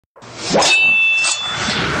I'm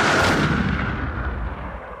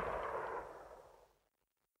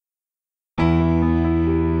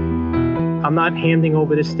not handing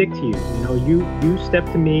over the stick to you. You know, you step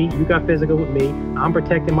to me, you got physical with me, I'm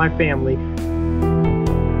protecting my family.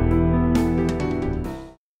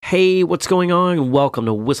 Hey, what's going on? Welcome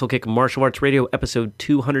to Whistlekick Martial Arts Radio, episode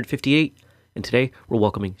 258. And today, we're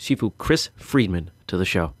welcoming Shifu Chris Friedman to the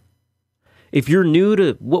show. If you're new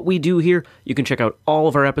to what we do here, you can check out all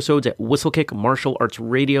of our episodes at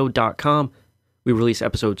whistlekickmartialartsradio.com. We release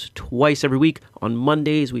episodes twice every week. On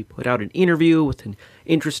Mondays, we put out an interview with an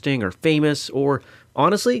interesting or famous or,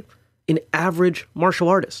 honestly, an average martial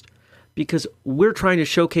artist. Because we're trying to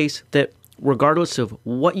showcase that regardless of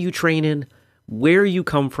what you train in, where you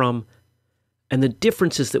come from, and the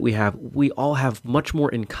differences that we all have much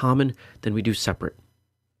more in common than we do separate.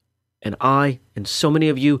 And I, and so many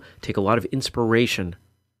of you, take a lot of inspiration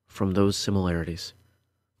from those similarities.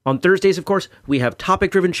 On Thursdays, of course, we have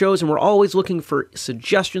topic-driven shows, and we're always looking for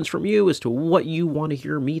suggestions from you as to what you want to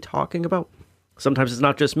hear me talking about. Sometimes it's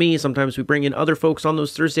not just me. Sometimes we bring in other folks on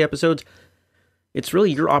those Thursday episodes. It's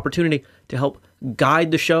really your opportunity to help guide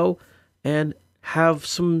the show and have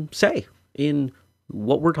some say in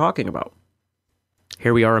what we're talking about.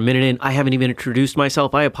 Here we are a minute in. I haven't even introduced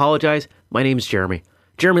myself. I apologize. My name's Jeremy.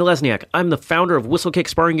 Jeremy Lesniak. I'm the founder of Whistlekick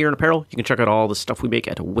Sparring Gear and Apparel. You can check out all the stuff we make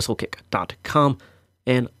at whistlekick.com.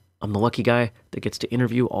 And I'm the lucky guy that gets to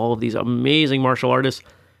interview all of these amazing martial artists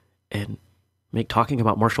and make talking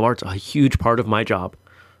about martial arts a huge part of my job.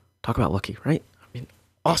 Talk about lucky, right? I mean,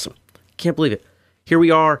 awesome. Can't believe it. Here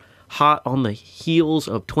we are, hot on the heels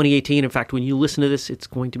of 2018. In fact, when you listen to this, it's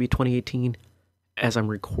going to be 2018. As I'm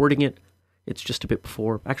recording it, it's just a bit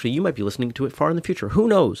before. Actually, you might be listening to it far in the future. Who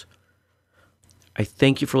knows? I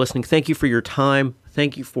thank you for listening. Thank you for your time.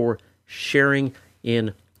 Thank you for sharing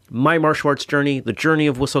in my martial arts journey, the journey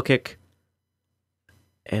of Whistlekick,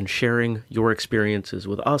 and sharing your experiences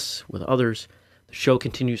with us, with others. The show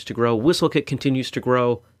continues to grow. Whistlekick continues to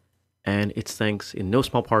grow. And it's thanks in no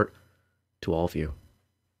small part to all of you.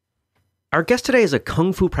 Our guest today is a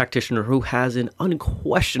Kung Fu practitioner who has an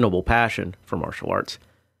unquestionable passion for martial arts.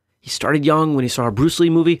 He started young when he saw a Bruce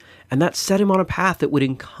Lee movie, and that set him on a path that would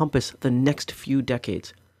encompass the next few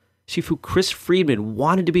decades. Shifu Chris Friedman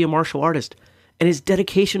wanted to be a martial artist, and his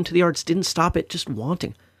dedication to the arts didn't stop at just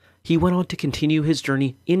wanting. He went on to continue his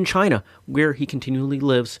journey in China, where he continually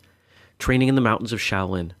lives, training in the mountains of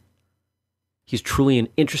Shaolin. He's truly an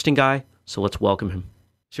interesting guy, so let's welcome him.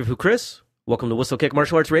 Shifu Chris, welcome to Whistlekick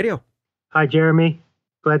Martial Arts Radio. Hi, Jeremy.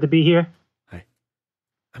 Glad to be here. Hi.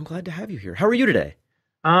 I'm glad to have you here. How are you today?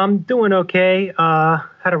 I'm doing okay.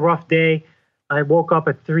 Had a rough day. I woke up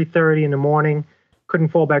at 3:30 in the morning, couldn't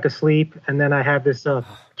fall back asleep, and then I have this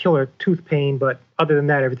killer tooth pain, but other than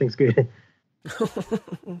that, everything's good.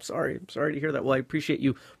 I'm sorry to hear that. Well, I appreciate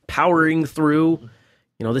you powering through.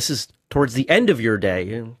 You know, this is towards the end of your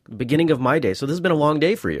day, the beginning of my day, so this has been a long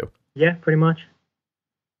day for you. Yeah, pretty much.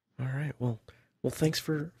 All right. Well, thanks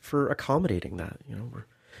for accommodating that. You know,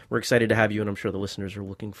 we're excited to have you, and I'm sure the listeners are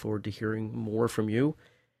looking forward to hearing more from you.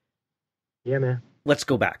 Yeah, man. Let's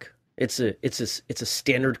go back. It's a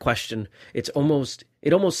standard question. It almost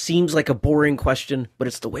seems like a boring question, but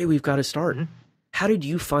it's the way we've got to start. Mm-hmm. How did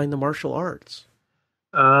you find the martial arts?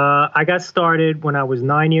 I got started when I was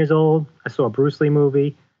 9 years old. I saw a Bruce Lee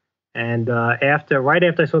movie, and right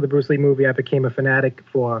after I saw the Bruce Lee movie, I became a fanatic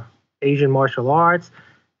for Asian martial arts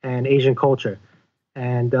and Asian culture.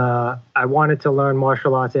 And I wanted to learn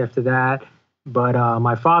martial arts after that, but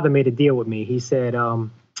my father made a deal with me. He said,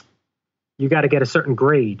 you got to get a certain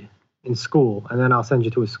grade in school, and then I'll send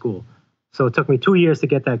you to a school. So it took me 2 years to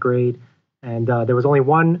get that grade, and there was only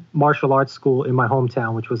one martial arts school in my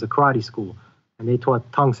hometown, which was a karate school, and they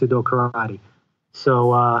taught Tang Soo Do karate.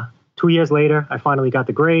 So 2 years later, I finally got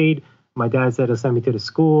the grade. My dad said he'll send me to the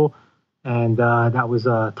school, and that was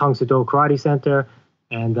Tang Soo Do Karate Center,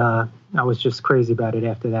 and I was just crazy about it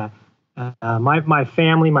after that. My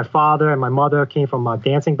family, my father and my mother came from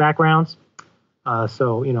dancing backgrounds.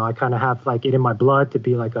 So, you know, I kind of have like it in my blood to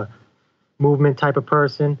be like a movement type of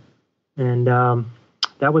person. And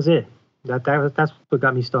that was it. That's what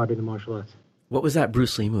got me started in martial arts. What was that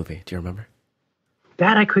Bruce Lee movie? Do you remember?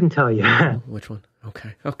 That I couldn't tell you. Which one?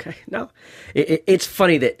 Okay. No, it's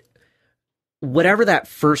funny that whatever that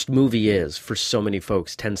first movie is for so many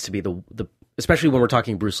folks tends to be the especially when we're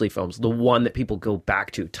talking Bruce Lee films, the one that people go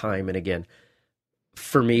back to time and again.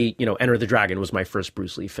 For me, you know, Enter the Dragon was my first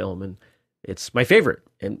Bruce Lee film, and it's my favorite.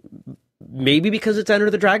 And maybe because it's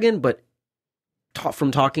Enter the Dragon, but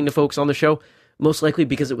from talking to folks on the show, most likely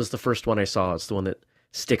because it was the first one I saw. It's the one that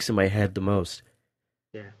sticks in my head the most.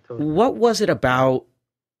 Yeah, totally. What was it about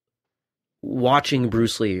watching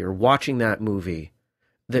Bruce Lee or watching that movie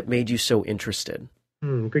that made you so interested?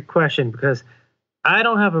 Good question, because I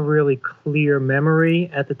don't have a really clear memory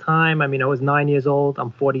at the time. I mean, I was 9 years old.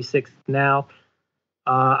 I'm 46 now.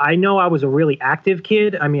 I know I was a really active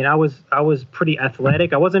kid. I mean, I was pretty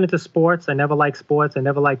athletic. I wasn't into sports. I never liked sports. I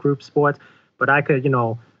never liked group sports, but I could,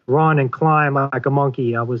 run and climb like a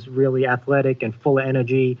monkey. I was really athletic and full of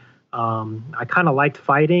energy. I kind of liked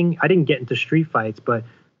fighting. I didn't get into street fights, but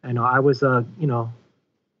I was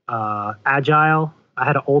agile. I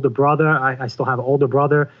had an older brother. I still have an older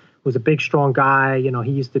brother who was a big, strong guy.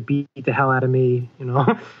 He used to beat the hell out of me.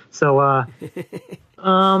 So I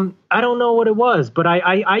don't know what it was, but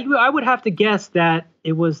I would have to guess that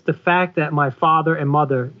it was the fact that my father and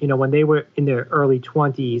mother, when they were in their early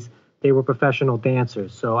 20s, they were professional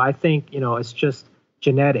dancers. So I think, it's just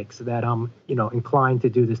genetics that I'm, inclined to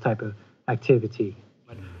do this type of activity.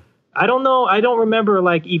 I don't know. I don't remember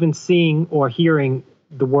like even seeing or hearing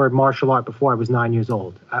the word martial art before I was 9 years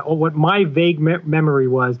old. What my vague memory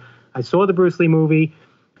was, I saw the Bruce Lee movie,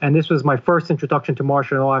 and this was my first introduction to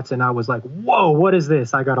martial arts, and I was like, whoa, what is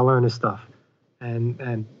this? I got to learn this stuff.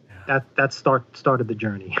 And that started the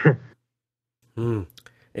journey. And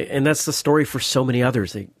that's the story for so many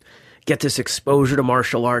others. They get this exposure to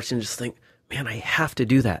martial arts and just think, man, I have to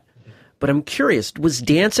do that. But I'm curious, was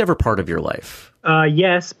dance ever part of your life?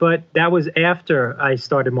 Yes, but that was after I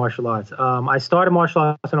started martial arts. I started martial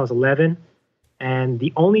arts when I was 11, and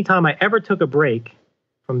the only time I ever took a break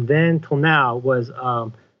from then till now was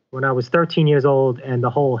when I was 13 years old, and the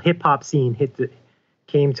whole hip-hop scene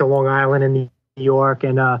came to Long Island and New York,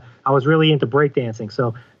 and I was really into breakdancing.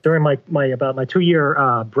 So during my 2-year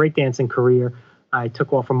breakdancing career, I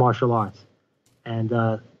took off from martial arts, and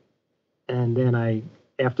then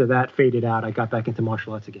after that faded out, I got back into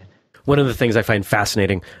martial arts again. One of the things I find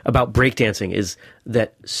fascinating about breakdancing is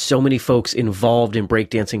that so many folks involved in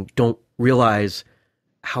breakdancing don't realize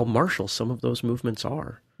how martial some of those movements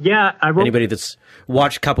are. Yeah, anybody that's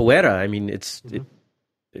watched capoeira, I mean,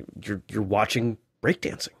 you're watching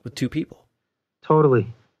breakdancing with two people.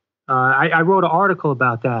 Totally. I wrote an article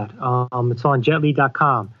about that. It's on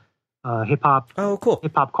jetly.com. Hip hop. Oh, cool.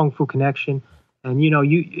 Hip hop Kung Fu connection. And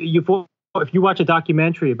if you watch a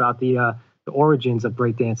documentary about the origins of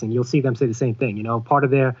breakdancing, you'll see them say the same thing. Part of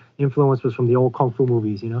their influence was from the old Kung Fu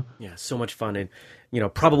movies, Yeah, so much fun. And,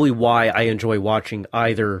 probably why I enjoy watching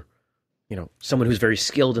either, someone who's very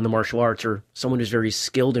skilled in the martial arts or someone who's very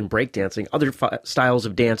skilled in breakdancing. Other styles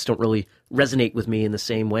of dance don't really resonate with me in the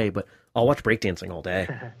same way, but I'll watch breakdancing all day.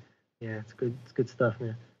 Yeah, it's good. It's good stuff,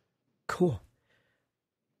 man. Cool.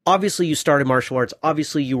 Obviously, you started martial arts.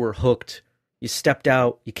 Obviously, you were hooked. You stepped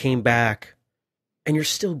out, you came back, and you're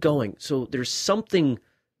still going. So there's something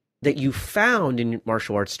that you found in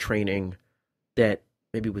martial arts training that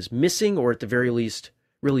maybe was missing or at the very least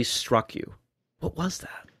really struck you. What was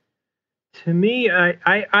that? To me,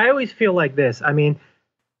 I always feel like this. I mean,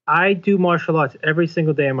 I do martial arts every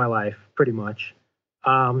single day of my life, pretty much.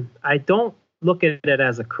 I don't look at it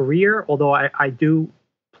as a career, although I do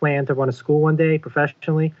plan to run a school one day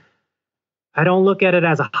professionally. I don't look at it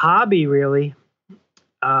as a hobby, really,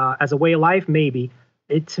 as a way of life, maybe.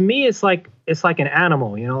 To me, it's like an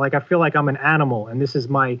animal, like I feel like I'm an animal, and this is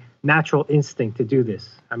my natural instinct to do this.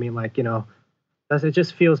 I mean, it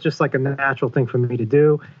just feels just like a natural thing for me to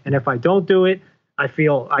do. And if I don't do it, I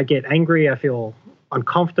get angry, I feel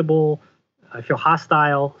uncomfortable, I feel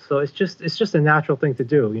hostile. So it's just a natural thing to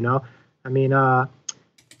do, I mean,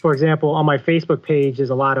 for example, on my Facebook page, there's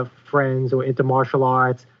a lot of friends who are into martial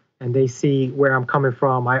arts, and they see where I'm coming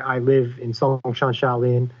from. I live in Songshan,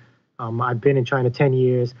 Shaolin. I've been in China 10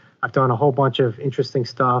 years. I've done a whole bunch of interesting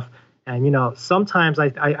stuff. And, sometimes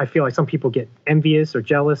I feel like some people get envious or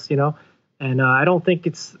jealous, and I don't think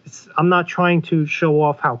I'm not trying to show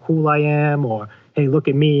off how cool I am or, hey, look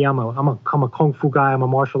at me. I'm a Kung Fu guy. I'm a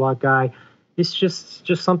martial art guy. It's just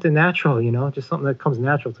something natural, just something that comes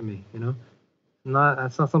natural to me,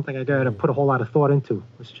 That's not something I got to put a whole lot of thought into.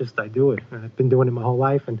 It's just I do it. I've been doing it my whole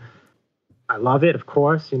life, and I love it, of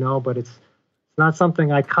course, but it's not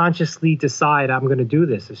something I consciously decide I'm going to do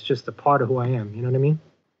this. It's just a part of who I am. You know what I mean?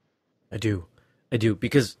 I do,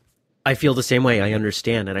 because I feel the same way. I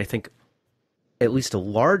understand, and I think at least a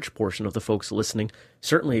large portion of the folks listening,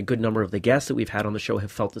 certainly a good number of the guests that we've had on the show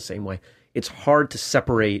have felt the same way. It's hard to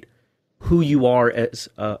separate who you are as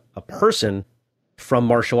a person from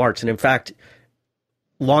martial arts. And in fact,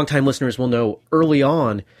 longtime listeners will know early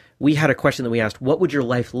on, we had a question that we asked, what would your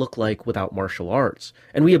life look like without martial arts?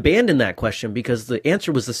 And we abandoned that question because the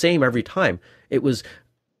answer was the same every time. It was,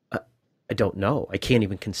 I don't know. I can't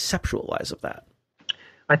even conceptualize of that.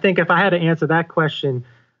 I think if I had to answer that question,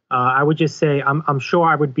 I would just say I'm sure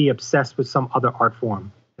I would be obsessed with some other art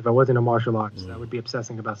form. If I wasn't a martial artist, I would be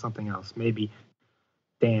obsessing about something else, maybe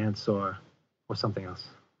dance or something else,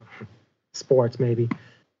 sports maybe.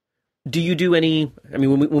 Do you do any? I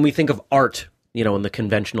mean, when we think of art, in the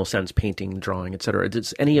conventional sense, painting, drawing, etc.,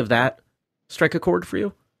 does any of that strike a chord for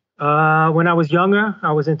you? When I was younger,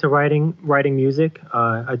 I was into writing music.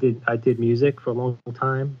 I did music for a long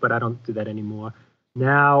time, but I don't do that anymore.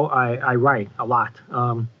 Now I write a lot.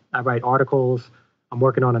 I write articles. I'm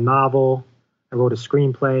working on a novel. I wrote a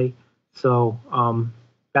screenplay. So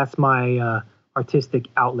that's my artistic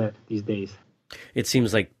outlet these days. It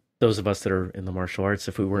seems like those of us that are in the martial arts,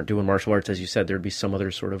 if we weren't doing martial arts, as you said, there'd be some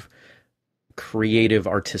other sort of creative,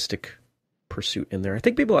 artistic pursuit in there. I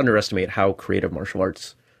think people underestimate how creative martial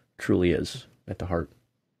arts truly is at the heart.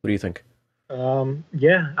 What do you think?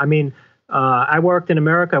 Yeah, I mean, I worked in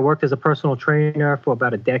America. I worked as a personal trainer for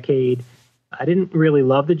about a decade. I didn't really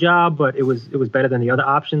love the job, but it was better than the other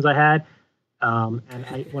options I had. And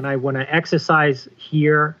when I exercise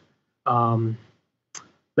here,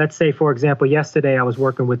 let's say, for example, yesterday I was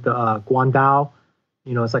working with the Guandao.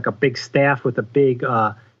 It's like a big staff with a big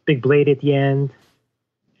blade at the end.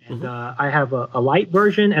 And I have a light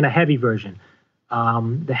version and a heavy version.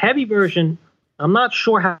 The heavy version, I'm not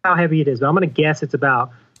sure how heavy it is, but I'm going to guess it's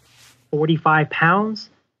about 45 pounds.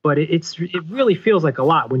 But it really feels like a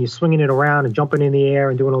lot when you're swinging it around and jumping in the air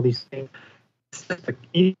and doing all these things. It's just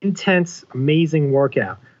an intense, amazing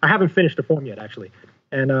workout. I haven't finished the form yet, actually.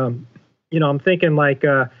 And, I'm thinking like,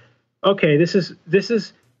 okay, this is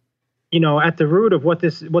at the root of what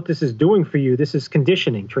this is doing for you. This is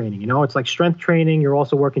conditioning training. It's like strength training. You're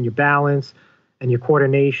also working your balance and your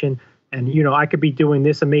coordination. And, I could be doing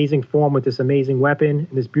this amazing form with this amazing weapon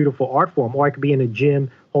and this beautiful art form, or I could be in a gym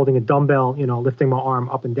holding a dumbbell, lifting my arm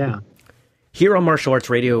up and down. Here on Martial Arts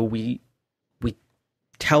Radio, we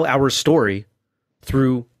tell our story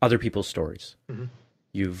through other people's stories. Mm-hmm.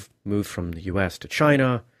 You've moved from the U.S. to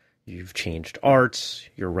China. You've changed arts.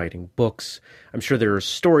 You're writing books. I'm sure there are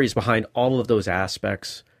stories behind all of those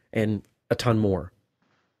aspects and a ton more.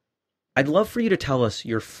 I'd love for you to tell us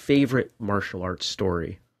your favorite martial arts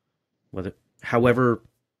story, however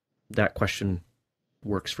that question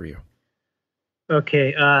works for you.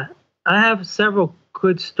 Okay, I have several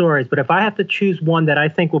good stories, but if I have to choose one that I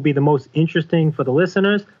think will be the most interesting for the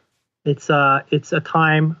listeners, it's a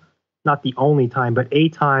time, not the only time, but a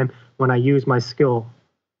time when I use my skill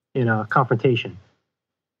in a confrontation.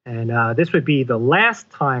 And this would be the last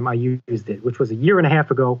time I used it, which was a year and a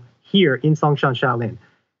half ago here in Songshan, Shaolin.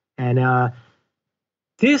 And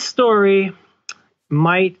this story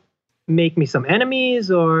might make me some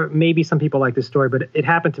enemies, or maybe some people like this story, but it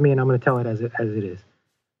happened to me, and I'm going to tell it as it is.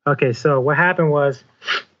 Okay, so what happened was,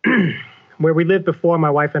 where we lived before, my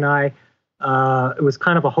wife and I, it was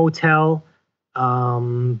kind of a hotel,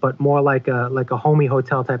 but more like a homey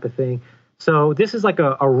hotel type of thing. So this is like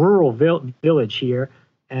a rural village here,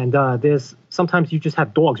 and sometimes you just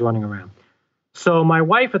have dogs running around. So my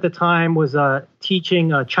wife at the time was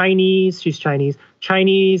teaching Chinese. She's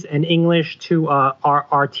Chinese and English to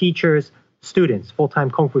our teachers' students, full-time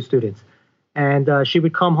Kung Fu students. And she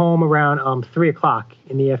would come home around 3 o'clock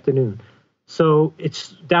in the afternoon. So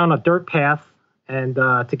it's down a dirt path and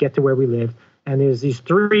to get to where we lived. And there's these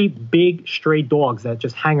 3 big stray dogs that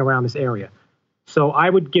just hang around this area. So I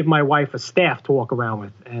would give my wife a staff to walk around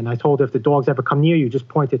with. And I told her, if the dogs ever come near you, just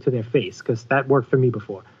point it to their face, because that worked for me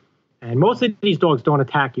before. And most of these dogs don't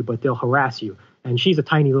attack you, but they'll harass you. And she's a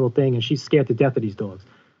tiny little thing, and she's scared to death of these dogs.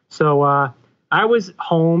 So I was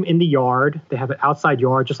home in the yard. They have an outside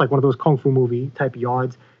yard, just like one of those Kung Fu movie type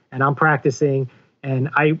yards. And I'm practicing. And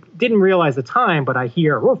I didn't realize the time, but I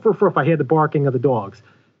hear, roof, roof, roof. I hear the barking of the dogs.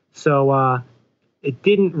 So it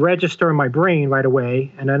didn't register in my brain right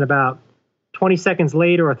away. And then about 20 seconds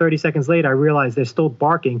later or 30 seconds later, I realized they're still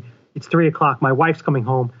barking. It's 3 o'clock. My wife's coming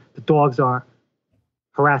home. The dogs are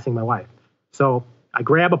harassing my wife. So I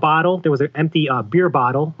grab a bottle. There was an empty beer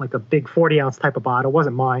bottle, like a big 40-ounce type of bottle. It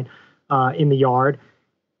wasn't mine, in the yard.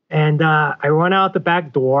 And I run out the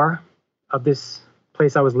back door of this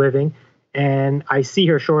place I was living, and I see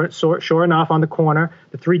her sure enough on the corner.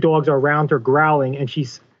 The 3 dogs are around her growling, and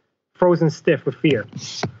she's frozen stiff with fear.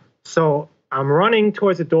 So I'm running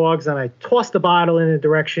towards the dogs, and I toss the bottle in a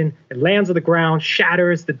direction. It lands on the ground,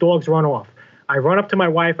 shatters. The dogs run off. I run up to my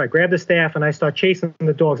wife, I grab the staff, and I start chasing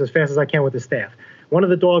the dogs as fast as I can with the staff. One of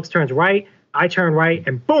the dogs turns right, I turn right,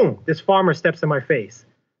 and boom, this farmer steps in my face.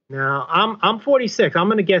 Now, I'm 46. I'm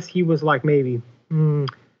going to guess he was like maybe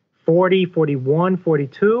 40, 41,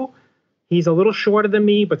 42. He's a little shorter than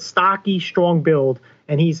me, but stocky, strong build.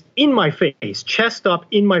 And he's in my face, chest up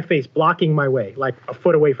in my face, blocking my way, like a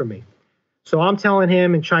foot away from me. So I'm telling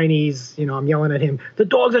him in Chinese, I'm yelling at him, the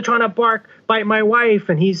dogs are trying to bite my wife.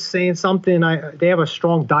 And he's saying something. They have a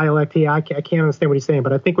strong dialect here. I can't understand what he's saying,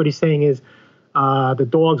 but I think what he's saying is the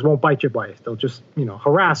dogs won't bite your wife. They'll just,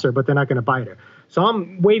 harass her, but they're not going to bite her. So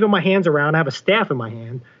I'm waving my hands around. I have a staff in my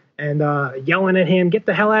hand and yelling at him, get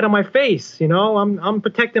the hell out of my face. I'm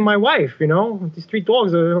protecting my wife. These 3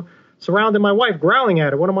 dogs are surrounding my wife, growling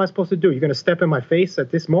at her. What am I supposed to do? You're going to step in my face at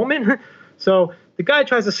this moment? So the guy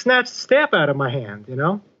tries to snatch the staff out of my hand,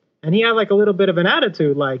 and he had like a little bit of an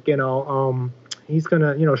attitude, like, he's going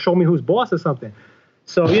to, show me who's boss or something.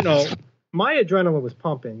 So, my adrenaline was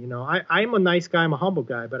pumping. I'm a nice guy. I'm a humble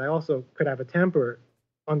guy, but I also could have a temper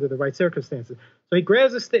under the right circumstances. So he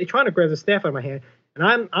grabs trying to grab the staff out of my hand,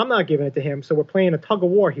 and I'm not giving it to him. So we're playing a tug of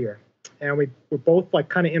war here. And we're both like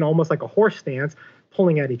kind of in almost like a horse stance,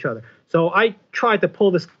 pulling at each other. So I tried to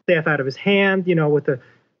pull the staff out of his hand, with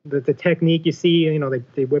the technique you see,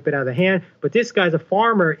 they whip it out of the hand. But this guy's a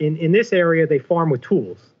farmer. In this area, they farm with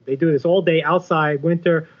tools. They do this all day outside,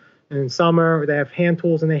 winter and summer. They have hand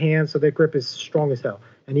tools in their hands, so their grip is strong as hell.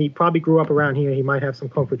 And he probably grew up around here. He might have some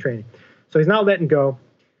Kung Fu training. So he's not letting go.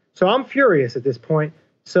 So I'm furious at this point.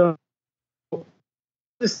 So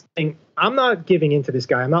this thing, I'm not giving in to this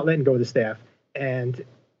guy. I'm not letting go of the staff. And,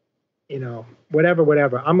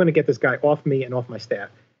 whatever. I'm going to get this guy off me and off my staff.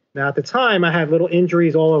 Now, at the time, I had little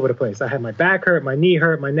injuries all over the place. I had my back hurt, my knee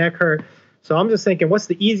hurt, my neck hurt. So I'm just thinking, what's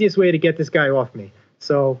the easiest way to get this guy off me?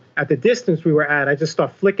 So at the distance we were at, I just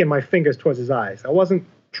start flicking my fingers towards his eyes. I wasn't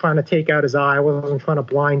trying to take out his eye. I wasn't trying to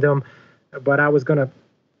blind him, but I was going to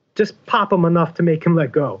just pop him enough to make him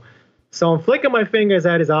let go. So I'm flicking my fingers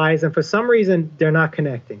at his eyes, and for some reason, they're not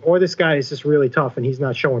connecting. Or this guy is just really tough, and he's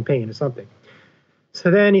not showing pain or something. So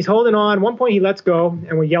then he's holding on. At one point, he lets go,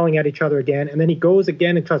 and we're yelling at each other again. And then he goes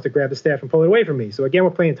again and tries to grab the staff and pull it away from me. So again,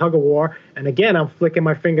 we're playing tug of war. And again, I'm flicking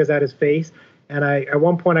my fingers at his face. And at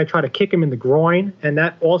one point, I try to kick him in the groin, and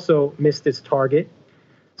that also missed its target.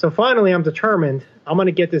 So finally, I'm determined. I'm going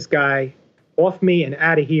to get this guy off me and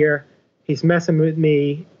out of here. He's messing with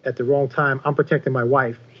me at the wrong time. I'm protecting my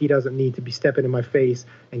wife. He doesn't need to be stepping in my face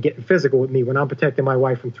and getting physical with me when I'm protecting my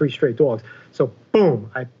wife from 3 stray dogs. So boom,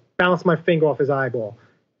 I bounce my finger off his eyeball.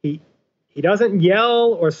 He doesn't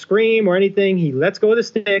yell or scream or anything. He lets go of the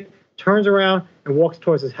stick, turns around, and walks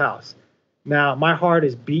towards his house. Now, my heart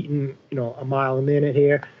is beating, a mile a minute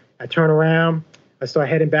here. I turn around. I start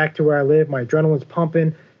heading back to where I live. My adrenaline's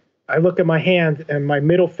pumping. I look at my hand, and my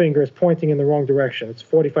middle finger is pointing in the wrong direction. It's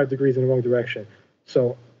 45 degrees in the wrong direction.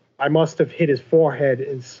 So I must have hit his forehead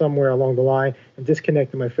in somewhere along the line and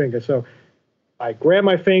disconnected my finger. So I grab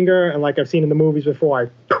my finger, and like I've seen in the movies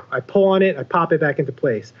before, I pull on it, I pop it back into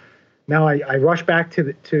place. Now I rush back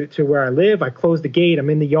to where I live. I close the gate. I'm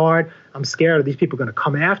in the yard. I'm scared. Are these people going to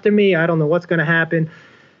come after me? I don't know what's going to happen.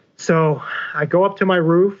 So I go up to my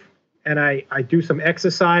roof, and I do some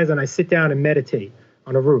exercise, and I sit down and meditate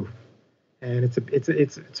on a roof. And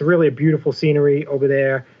it's really a beautiful scenery over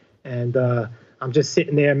there. And I'm just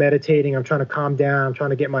sitting there meditating. I'm trying to calm down. I'm trying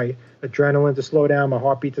to get my adrenaline to slow down, my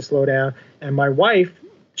heartbeat to slow down. And my wife,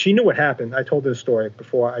 she knew what happened. I told her the story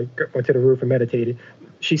before I went to the roof and meditated.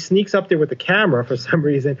 She sneaks up there with the camera for some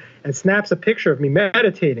reason and snaps a picture of me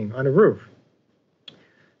meditating on the roof.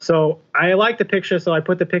 So I like the picture, so I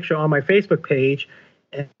put the picture on my Facebook page,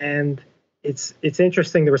 and it's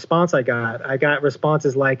interesting the response I got. I got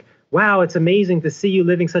responses like, wow, it's amazing to see you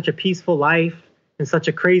living such a peaceful life in such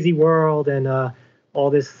a crazy world, and all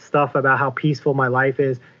this stuff about how peaceful my life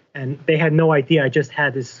is. And they had no idea I just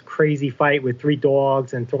had this crazy fight with 3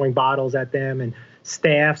 dogs and throwing bottles at them and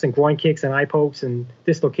staffs and groin kicks and eye pokes and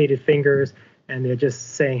dislocated fingers. And they're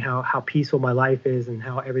just saying how peaceful my life is and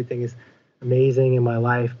how everything is amazing in my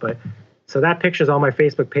life. But so that picture's on my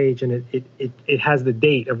Facebook page, and it has the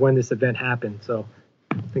date of when this event happened. So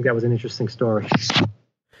I think that was an interesting story.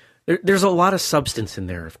 There's a lot of substance in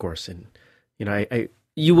there, of course. And,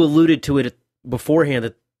 you alluded to it beforehand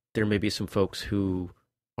that there may be some folks who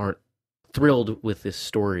aren't thrilled with this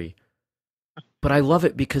story, but I love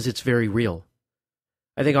it because it's very real.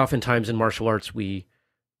 I think oftentimes in martial arts, we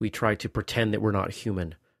try to pretend that we're not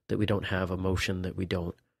human, that we don't have emotion, that we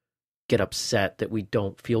don't get upset, that we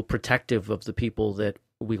don't feel protective of the people that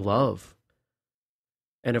we love.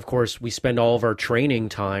 And of course, we spend all of our training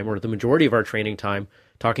time, or the majority of our training time,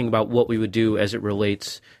 talking about what we would do as it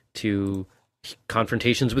relates to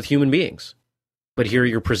confrontations with human beings. But here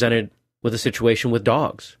you're presented with a situation with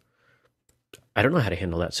dogs. I don't know how to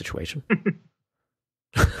handle that situation.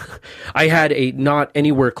 I had a not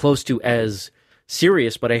anywhere close to as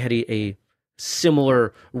serious, but I had a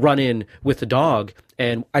similar run-in with the dog,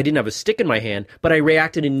 and I didn't have a stick in my hand, but I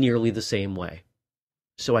reacted in nearly the same way.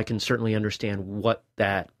 So I can certainly understand what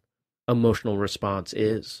that emotional response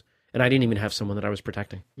is. And I didn't even have someone that I was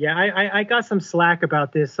protecting. Yeah, I got some slack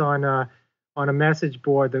about this on a message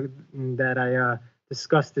board that I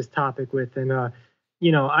discussed this topic with, and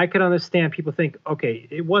I could understand people think, okay,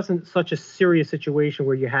 it wasn't such a serious situation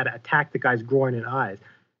where you had to attack the guy's groin and eyes,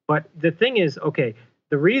 but the thing is, okay,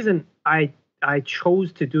 the reason I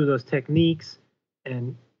chose to do those techniques,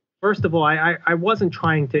 and first of all, I wasn't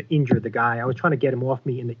trying to injure the guy. I was trying to get him off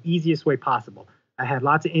me in the easiest way possible. I had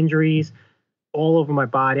lots of injuries all over my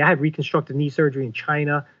body. I had reconstructive knee surgery in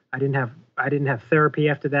China. I didn't have therapy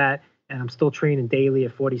after that, and I'm still training daily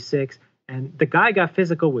at 46. And the guy got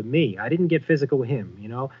physical with me. I didn't get physical with him.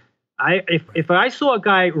 If I saw a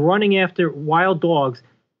guy running after wild dogs,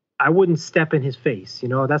 I wouldn't step in his face.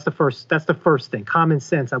 That's the first thing. Common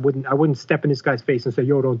sense. I wouldn't step in this guy's face and say,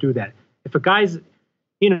 "Yo, don't do that." If a guy's,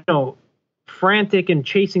 frantic and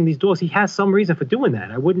chasing these dogs, he has some reason for doing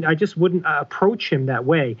that. I just wouldn't approach him that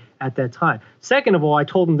way at that time. Second of all, I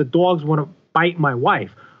told him the dogs want to bite my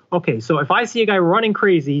wife. Okay, so if I see a guy running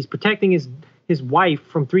crazy, he's protecting his wife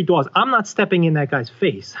from 3 dogs, I'm not stepping in that guy's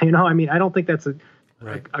face. I don't think that's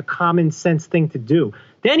a common sense thing to do.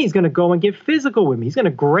 Then he's going to go and get physical with me. He's going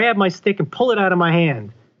to grab my stick and pull it out of my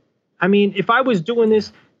hand. If I was doing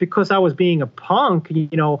this because I was being a punk,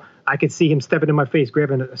 I could see him stepping in my face,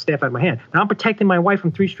 grabbing a staff out of my hand. Now I'm protecting my wife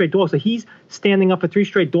from 3 stray dogs. So he's standing up for 3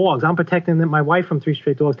 stray dogs. I'm protecting my wife from 3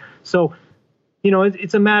 stray dogs. So,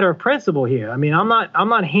 it's a matter of principle here. I'm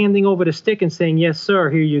not handing over the stick and saying, "Yes, sir,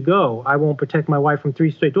 here you go. I won't protect my wife from 3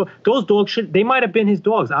 stray dogs." Those dogs they might have been his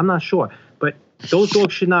dogs. I'm not sure, but those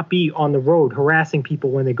dogs should not be on the road harassing people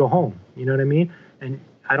when they go home. You know what I mean? And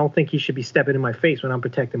I don't think he should be stepping in my face when I'm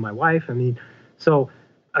protecting my wife. So.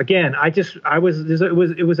 Again,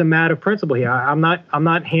 it was a matter of principle here. I'm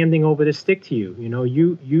not handing over the stick to you.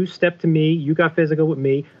 You stepped to me, you got physical with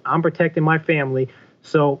me. I'm protecting my family.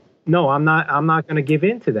 So no, I'm not going to give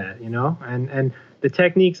in to that. And the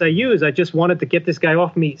techniques I use, I just wanted to get this guy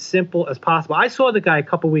off me simple as possible. I saw the guy a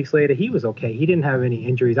couple weeks later. He was okay. He didn't have any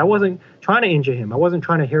injuries. I wasn't trying to injure him. I wasn't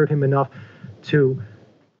trying to hurt him enough to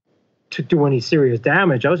do any serious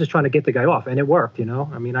damage. I was just trying to get the guy off, and it worked.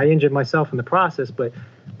 I injured myself in the process, but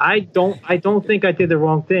I don't think I did the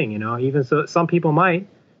wrong thing. Even so, some people might,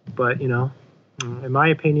 but in my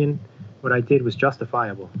opinion, what I did was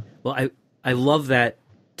justifiable. Well, I love that.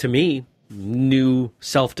 To me, new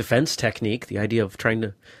self-defense technique, the idea of trying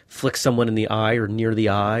to flick someone in the eye or near the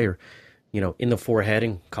eye or in the forehead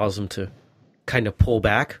and cause them to kind of pull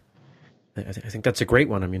back. I think that's a great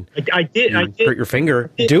one. I did hurt your finger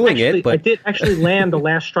doing it, but I did actually land the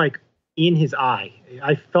last strike in his eye.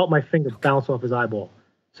 I felt my finger bounce off his eyeball,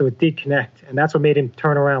 so it did connect, and that's what made him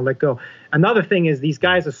turn around, let go. Another thing is these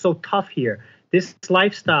guys are so tough here. This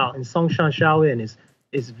lifestyle in Songshan Shaolin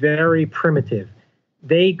is very primitive.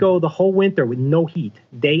 They go the whole winter with no heat,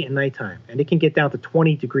 day and nighttime, and it can get down to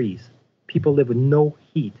 20 degrees. People live with no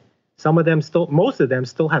heat. Most of them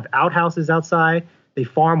still have outhouses outside. They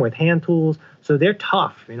farm with hand tools, so they're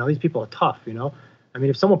tough. These people are tough.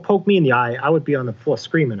 If someone poked me in the eye, I would be on the floor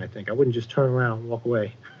screaming. I think I wouldn't just turn around and walk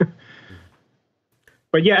away.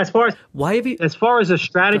 But yeah, as far as a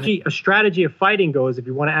strategy of fighting goes, if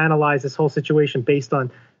you want to analyze this whole situation based on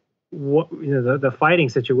what the fighting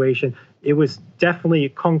situation, it was definitely a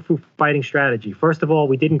kung fu fighting strategy. First of all,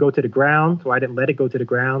 we didn't go to the ground, so I didn't let it go to the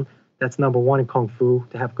ground. That's number one in kung fu,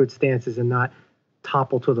 to have good stances and not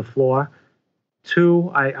topple to the floor.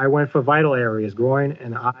 2, I went for vital areas, groin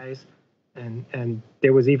and eyes, and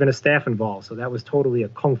there was even a staff involved. So that was totally a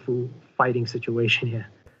kung fu fighting situation here.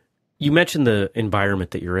 You mentioned the environment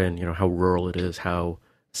that you're in, how rural it is, how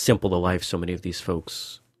simple the life so many of these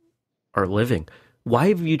folks are living. Why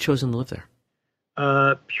have you chosen to live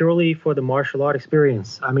there? Purely for the martial art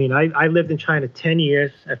experience. I lived in China 10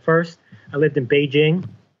 years at first. I lived in Beijing,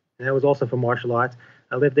 and that was also for martial arts.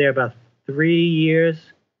 I lived there about 3 years.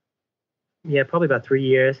 Yeah, probably about 3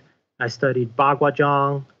 years. I studied Bagua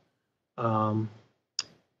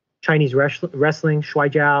Chinese wrestling,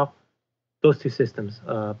 Shuai Jiao, those 2 systems,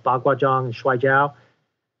 Bagua Zhang and Shuai Jiao.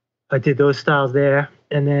 I did those styles there.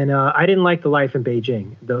 And then I didn't like the life in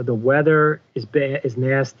Beijing. The weather is bad, is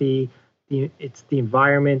nasty. The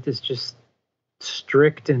environment is just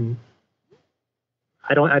strict, and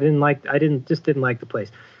I didn't like the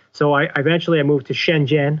place. So I eventually moved to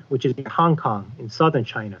Shenzhen, which is in Hong Kong in southern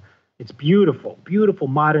China. It's beautiful, beautiful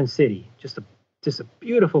modern city, just a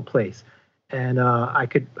beautiful place. And I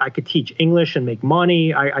could teach English and make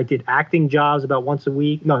money. I did acting jobs about once a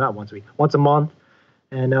week. No, not once a week, once a month.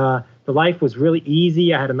 And the the life was really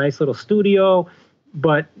easy. I had a nice little studio,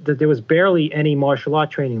 but there was barely any martial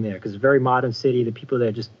art training there because it's a very modern city. The people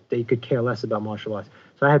there they could care less about martial arts.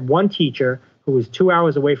 So I had one teacher who was 2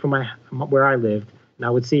 hours away from where I lived, and I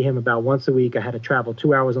would see him about once a week. I had to travel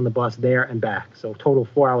 2 hours on the bus there and back, so total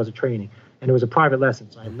 4 hours of training. And it was a private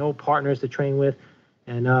lesson, so I had no partners to train with.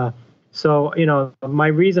 And so, my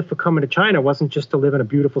reason for coming to China wasn't just to live in a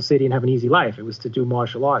beautiful city and have an easy life. It was to do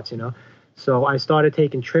martial arts, So I started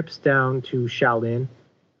taking trips down to Shaolin.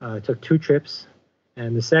 I took 2 trips.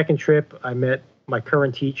 And the second trip, I met my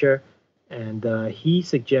current teacher, and he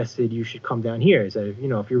suggested you should come down here. He said,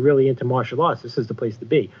 if you're really into martial arts, this is the place to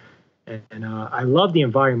be. And I love the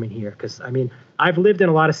environment here because, I've lived in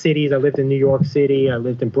a lot of cities. I lived in New York City. I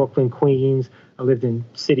lived in Brooklyn, Queens. I lived in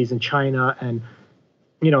cities in China. And,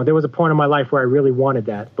 there was a point in my life where I really wanted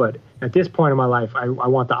that. But at this point in my life, I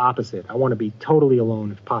want the opposite. I want to be totally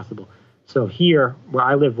alone if possible. So here, where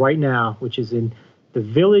I live right now, which is in the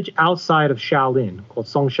village outside of Shaolin called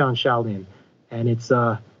Songshan Shaolin. And it's,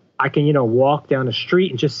 I can, walk down the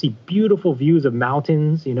street and just see beautiful views of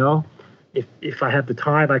mountains, If I have the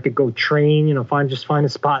time, I could go train, find a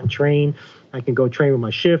spot and train. I can go train with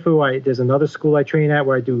my Shifu. There's another school I train at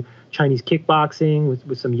where I do Chinese kickboxing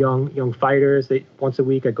with some young fighters. Once a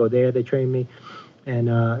week I go there, they train me.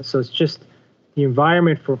 And so it's just the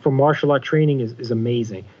environment for martial art training is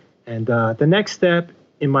amazing. And the next step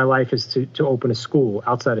in my life is to open a school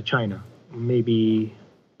outside of China, maybe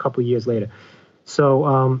a couple of years later.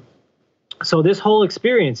 So so this whole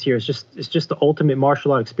experience here is just the ultimate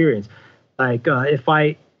martial art experience. Like if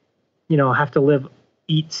I, have to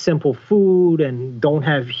eat simple food and don't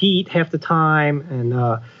have heat half the time,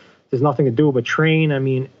 and there's nothing to do but train.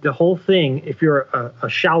 The whole thing, if you're a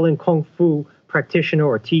Shaolin Kung Fu practitioner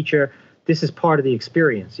or teacher, this is part of the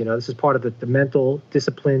experience. This is part of the mental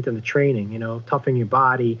discipline and the training, toughening your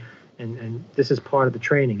body. And this is part of the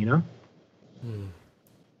training,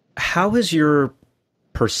 How has your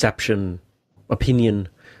opinion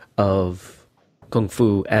of Kung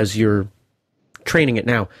Fu as you're training it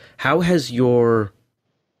now, how has your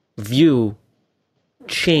view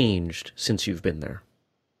changed since you've been there?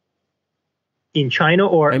 In China,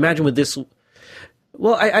 or I imagine with this,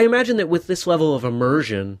 I imagine that with this level of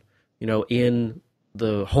immersion, in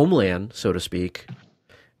the homeland, so to speak,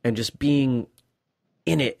 and just being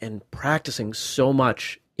in it and practicing so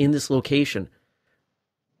much in this location,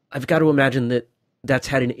 I've got to imagine that that's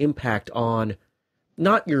had an impact on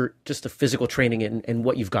not just the physical training and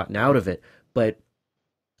what you've gotten out of it, but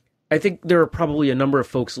I think there are probably a number of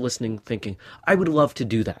folks listening thinking, I would love to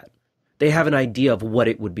do that. They have an idea of what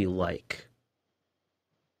it would be like.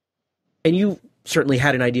 And you certainly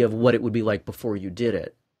had an idea of what it would be like before you did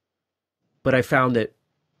it. But I found that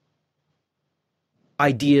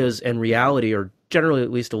ideas and reality are generally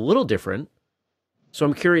at least a little different. So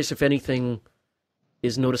I'm curious if anything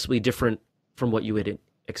is noticeably different from what you had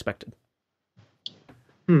expected.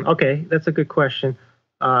 Okay, that's a good question.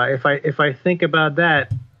 If I think about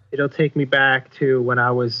that, it'll take me back to when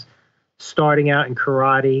I was starting out in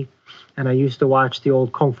karate, and I used to watch the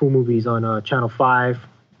old Kung Fu movies on Channel 5.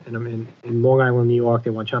 And I'm in Long Island, New York. They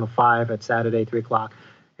were on Channel 5 at Saturday, 3 o'clock.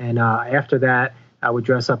 And after that, I would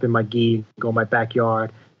dress up in my gi, go in my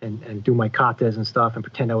backyard, and do my katas and stuff, and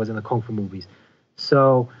pretend I was in the Kung Fu movies.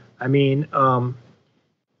 So,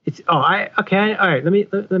 it's all right. Let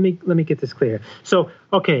me get this clear. So,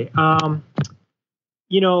 okay,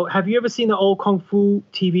 have you ever seen the old Kung Fu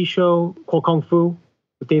TV show called Kung Fu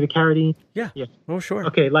with David Carradine? Yeah. Oh, sure.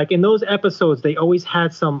 Okay, like in those episodes, they always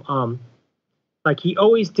had some like he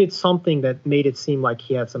always did something that made it seem like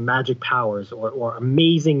he had some magic powers or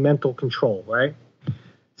amazing mental control, right?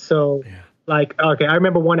 So, okay, I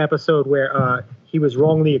remember one episode where he was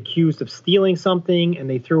wrongly accused of stealing something, and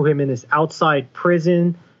they threw him in this outside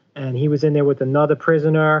prison, and he was in there with another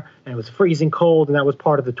prisoner, and it was freezing cold, and that was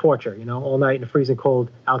part of the torture, all night in a freezing cold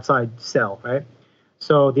outside cell, right?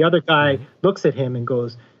 So the other guy looks at him and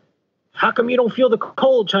goes, "How come you don't feel the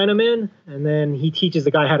cold, Chinaman?" And then he teaches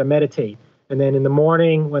the guy how to meditate. And then in the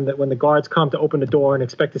morning, when the guards come to open the door and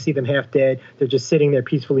expect to see them half dead, they're just sitting there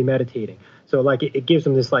peacefully meditating. So like it gives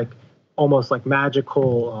them this like almost like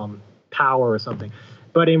magical power or something.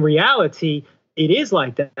 But in reality, it is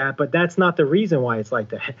like that. But that's not the reason why it's like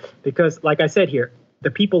that. Because like I said here,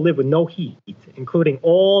 the people live with no heat, including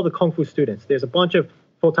all the Kung Fu students. There's a bunch of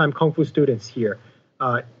full-time Kung Fu students here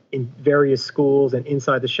in various schools and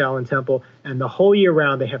inside the Shaolin Temple. And the whole year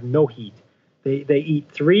round, they have no heat. They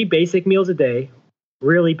eat 3 basic meals a day,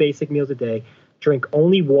 really basic meals a day, drink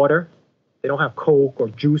only water. They don't have Coke or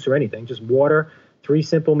juice or anything, just water, 3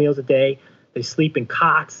 simple meals a day. They sleep in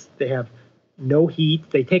cots. They have no heat.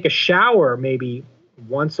 They take a shower maybe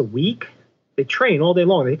once a week. They train all day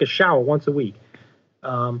long. They take a shower once a week.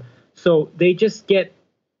 So they just get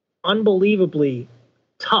unbelievably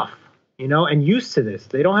tough, and used to this.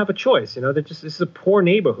 They don't have a choice. This is a poor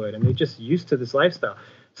neighborhood, and they're just used to this lifestyle.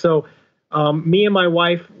 So me and my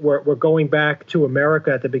wife were going back to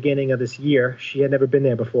America at the beginning of this year. She had never been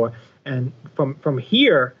there before. And from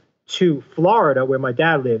here to Florida, where my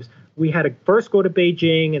dad lives, we had to first go to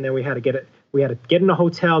Beijing, and then we had to get in a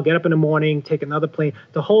hotel, get up in the morning, take another plane.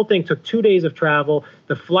 The whole thing took 2 days of travel.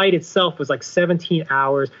 The flight itself was like 17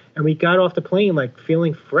 hours, and we got off the plane like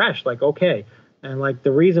feeling fresh, like okay. And like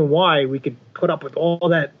the reason why we could put up with all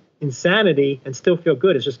that insanity and still feel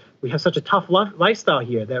good is just we have such a tough lifestyle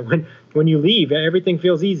here that when you leave, everything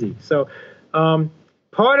feels easy. So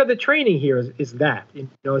part of the training here is that,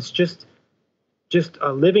 it's just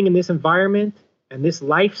living in this environment, and this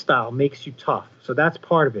lifestyle makes you tough. So that's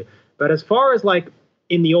part of it. But as far as like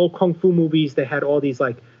in the old Kung Fu movies, they had all these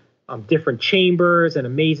like different chambers and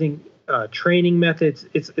amazing training methods.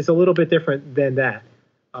 It's a little bit different than that.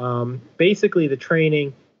 Basically, the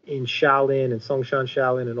training in Shaolin and Songshan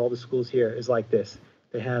Shaolin and all the schools here is like this.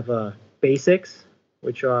 They have basics,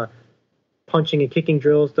 which are punching and kicking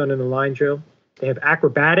drills done in a line drill. They have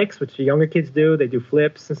acrobatics, which the younger kids do. They do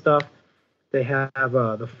flips and stuff. They have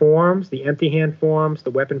the forms, the empty hand forms,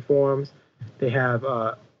 the weapon forms. They have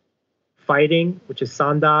fighting, which is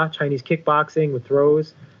sanda, Chinese kickboxing with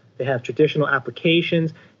throws. They have traditional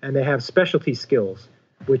applications, and they have specialty skills,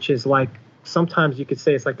 which is like, sometimes you could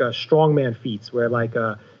say it's like a strongman feats, where like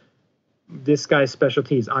this guy's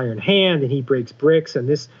specialty is iron hand, and he breaks bricks. And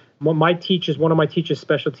one of my teacher's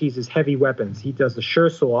specialties is heavy weapons. He does the sure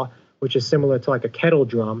saw, which is similar to like a kettle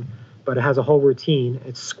drum, but it has a whole routine.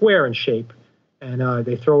 It's square in shape, and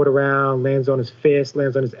they throw it around, lands on his fist,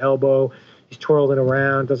 lands on his elbow. He's twirling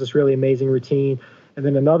around, does this really amazing routine. And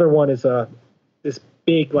then another one is this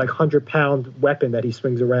big, like 100-pound weapon that he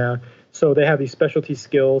swings around. So they have these specialty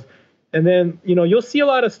skills. And then, you'll see a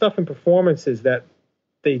lot of stuff in performances that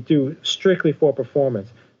they do strictly for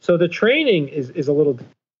performance. So the training is a little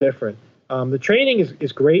different. The training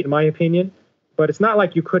is great, in my opinion, but it's not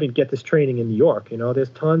like you couldn't get this training in New York. There's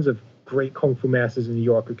tons of great Kung Fu masters in New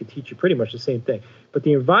York who could teach you pretty much the same thing. But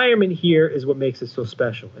the environment here is what makes it so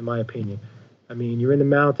special, in my opinion. I mean, you're in the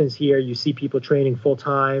mountains here. You see people training full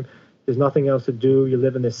time. There's nothing else to do. You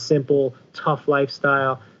live in this simple, tough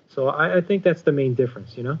lifestyle. So I think that's the main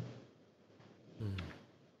difference,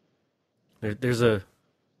 There's a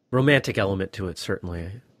romantic element to it, certainly.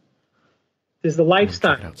 There's the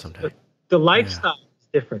lifestyle. Check it out someday. The lifestyle is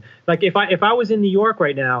different. Like if I was in New York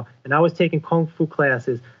right now and I was taking Kung Fu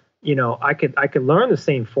classes, I could learn the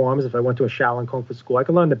same forms if I went to a Shaolin Kung Fu school. I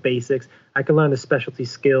could learn the basics. I could learn the specialty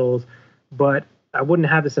skills. But I wouldn't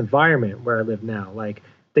have this environment where I live now. Like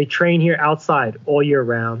they train here outside all year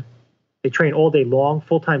round. They train all day long,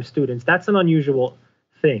 full-time students. That's an unusual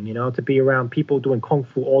thing, to be around people doing Kung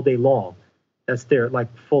Fu all day long. That's their like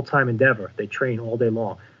full-time endeavor. They train all day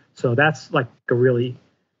long. So that's like a really,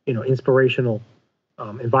 inspirational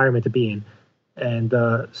environment to be in. And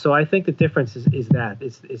so I think the difference is that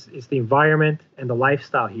it's the environment and the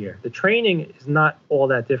lifestyle here. The training is not all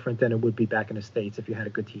that different than it would be back in the States if you had a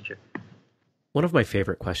good teacher. One of my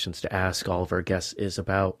favorite questions to ask all of our guests is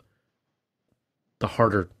about the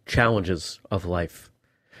harder challenges of life.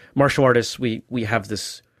 Martial artists, we have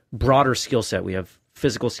this broader skill set. We have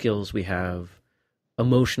physical skills, we have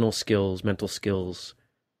emotional skills, mental skills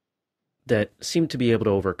that seem to be able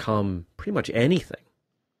to overcome pretty much anything.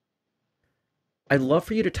 I'd love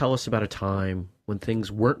for you to tell us about a time when things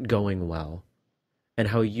weren't going well and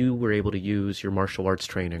how you were able to use your martial arts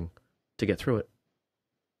training to get through it.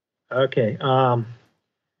 Okay.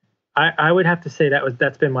 I would have to say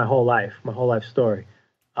that's been my whole life story,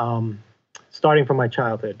 starting from my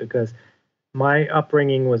childhood, because my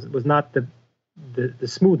upbringing was not the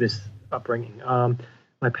smoothest upbringing.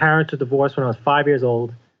 My parents were divorced when I was 5 years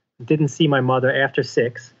old. Didn't see my mother after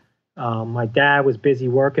 6. My dad was busy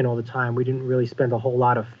working all the time. We didn't really spend a whole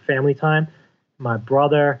lot of family time. My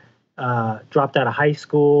brother dropped out of high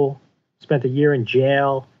school, spent a year in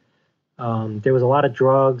jail. There was a lot of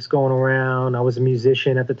drugs going around. I was a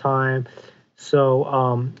musician at the time. So,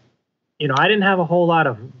 I didn't have a whole lot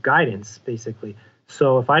of guidance, basically.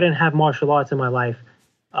 So if I didn't have martial arts in my life,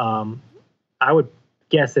 I would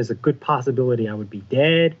guess there's a good possibility I would be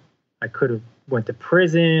dead. I could have went to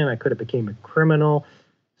prison. I could have became a criminal.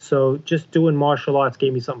 So just doing martial arts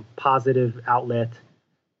gave me some positive outlet,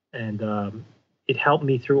 and it helped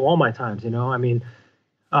me through all my times. I mean,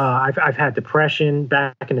 I've had depression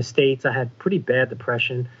back in the States. I had pretty bad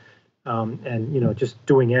depression. And just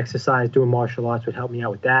doing exercise, doing martial arts would help me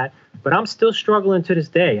out with that. But I'm still struggling to this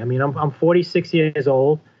day. I mean, I'm 46 years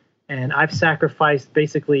old, and I've sacrificed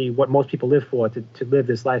basically what most people live for to live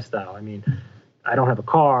this lifestyle. I mean, I don't have a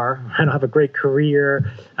car, I don't have a great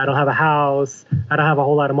career, I don't have a house, I don't have a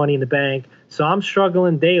whole lot of money in the bank. So I'm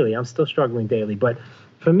struggling daily. I'm still struggling daily. But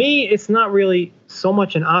for me, it's not really so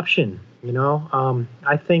much an option,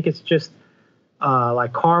 I think it's just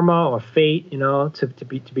like karma or fate,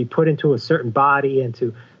 to be put into a certain body and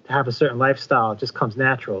to have a certain lifestyle. It just comes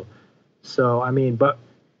natural. So, I mean, but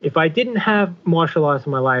if I didn't have martial arts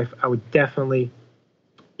in my life, I would definitely,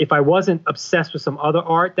 if I wasn't obsessed with some other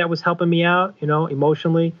art that was helping me out,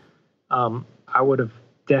 emotionally, I would have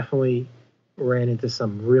definitely ran into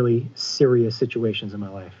some really serious situations in my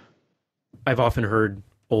life. I've often heard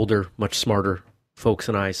older, much smarter folks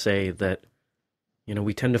and I say that,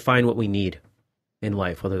 we tend to find what we need in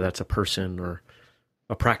life, whether that's a person or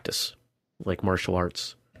a practice like martial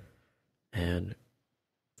arts. And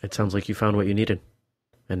it sounds like you found what you needed.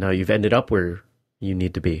 And now you've ended up where you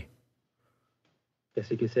need to be.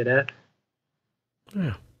 Guess you could say that.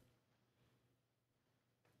 Yeah.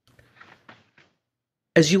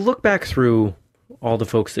 As you look back through all the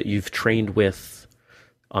folks that you've trained with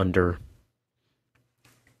under,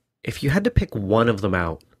 if you had to pick one of them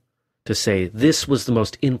out to say, this was the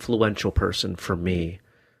most influential person for me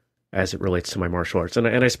as it relates to my martial arts, and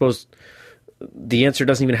I suppose the answer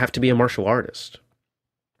doesn't even have to be a martial artist.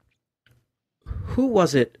 Who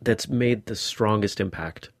was it that's made the strongest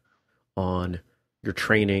impact on your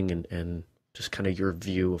training and just kind of your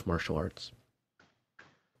view of martial arts?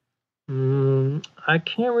 I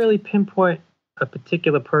can't really pinpoint a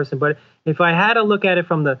particular person, but if I had to look at it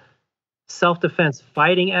from the self-defense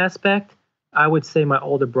fighting aspect, I would say my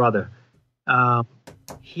older brother.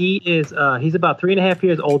 He's about 3.5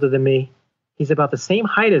 years older than me. He's about the same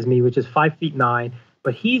height as me, which is 5'9",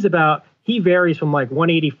 but he varies from like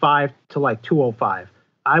 185 to like 205.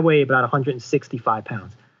 I weigh about 165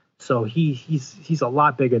 pounds. So he's a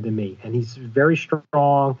lot bigger than me, and he's very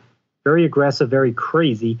strong, very aggressive, very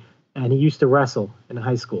crazy, and he used to wrestle in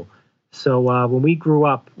high school. So when we grew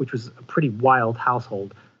up, which was a pretty wild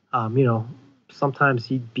household, sometimes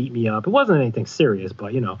he'd beat me up. It wasn't anything serious,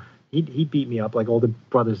 but he beat me up like older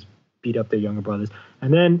brothers beat up their younger brothers.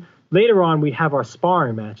 And then later on, we'd have our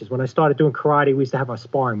sparring matches. When I started doing karate, we used to have our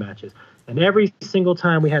sparring matches. And every single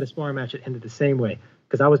time we had a sparring match, it ended the same way.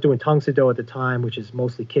 Because I was doing Tung Soo Do at the time, which is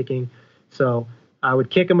mostly kicking. So I would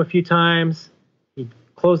kick him a few times. He'd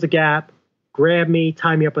close the gap, grab me,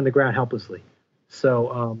 tie me up on the ground helplessly.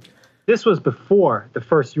 So this was before the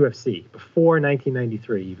first UFC, before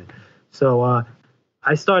 1993 even. So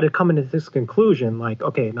I started coming to this conclusion, like,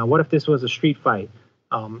 okay, now what if this was a street fight?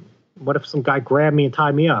 What if some guy grabbed me and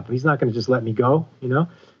tied me up? He's not going to just let me go,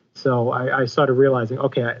 So I started realizing,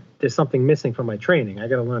 okay, there's something missing from my training. I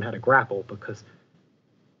got to learn how to grapple because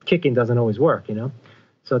kicking doesn't always work,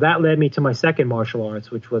 So that led me to my second martial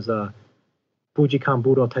arts, which was Bujikan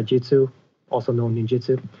Budo Taijutsu, also known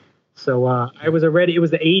ninjutsu. So I was already, it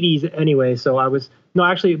was the 80s anyway, so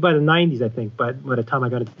actually by the 90s, I think, by the time I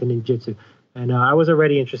got into ninjutsu. And I was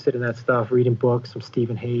already interested in that stuff, reading books from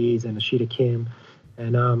Stephen Hayes and Ashita Kim.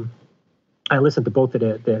 And I listened to both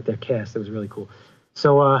of their casts. It was really cool.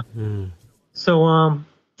 So I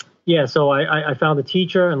found a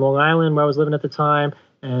teacher in Long Island where I was living at the time.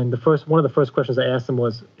 And one of the first questions I asked him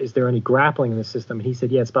was, is there any grappling in the system? And he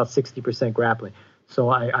said, yeah, it's about 60% grappling. So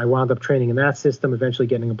I wound up training in that system, eventually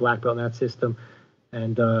getting a black belt in that system.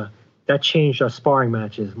 And that changed our sparring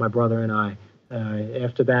matches, my brother and I.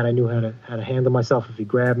 After that, I knew how to handle myself. If he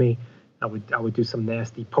grabbed me, I would do some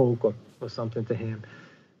nasty poke or something to him.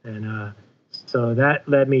 And so that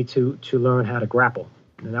led me to learn how to grapple.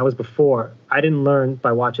 And that was before. I didn't learn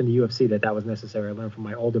by watching the UFC that was necessary. I learned from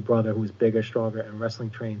my older brother, who was bigger, stronger, and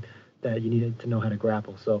wrestling trained, that you needed to know how to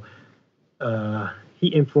grapple. So he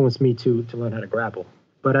influenced me to learn how to grapple.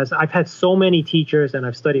 But as I've had so many teachers and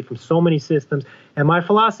I've studied from so many systems, and my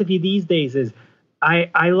philosophy these days is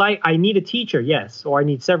I need a teacher, yes, or I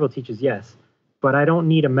need several teachers, yes, but I don't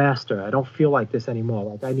need a master. I don't feel like this anymore.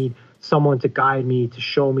 Like I need someone to guide me, to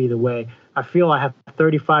show me the way. I feel I have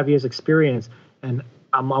 35 years experience, and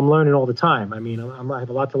I'm learning all the time. I mean, I have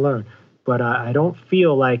a lot to learn, but I don't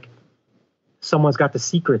feel like someone's got the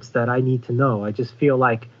secrets that I need to know. I just feel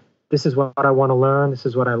like this is what I want to learn. This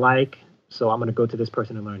is what I like. So I'm going to go to this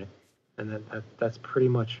person and learn it. And that's pretty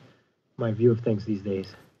much my view of things these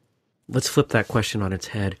days. Let's flip that question on its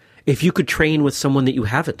head. If you could train with someone that you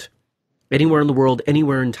haven't, anywhere in the world,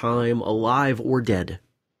 anywhere in time, alive or dead,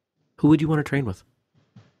 who would you want to train with?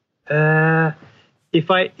 if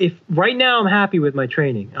right now I'm happy with my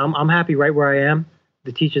training. I'm happy right where I am,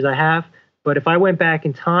 the teachers I have. But if I went back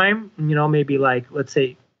in time, maybe like, let's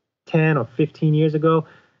say 10 or 15 years ago,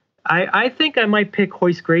 I think I might pick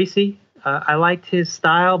Hoist Gracie. I liked his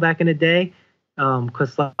style back in the day,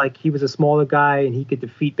 because like he was a smaller guy and he could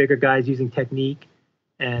defeat bigger guys using technique,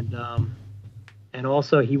 and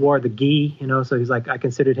also he wore the gi, so he's like, I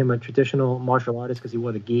considered him a traditional martial artist because he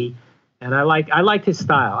wore the gi, and I liked his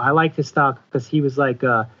style. I liked his style because he was like,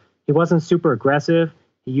 he wasn't super aggressive.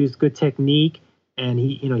 He used good technique, and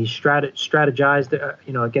he strategized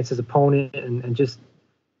against his opponent, and just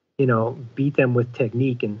beat them with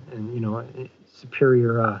technique and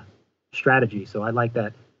superior strategy. So I like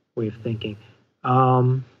that way of thinking.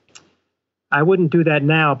 I wouldn't do that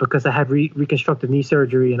now because I had reconstructive knee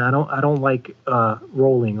surgery, and I don't like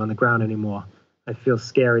rolling on the ground anymore. It feels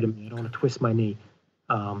scary to me. I don't want to twist my knee.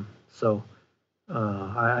 So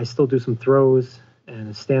I still do some throws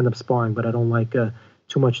and stand-up sparring, but I don't like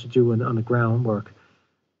too much to do on the ground work.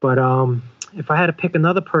 But if I had to pick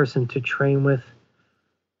another person to train with,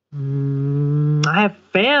 I have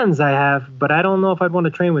fans, but I don't know if I'd want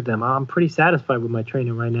to train with them. I'm pretty satisfied with my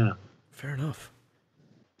training right now. Fair enough.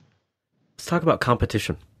 Let's talk about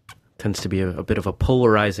competition. Tends to be a bit of a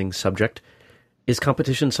polarizing subject. Is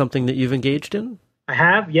competition something that you've engaged in? I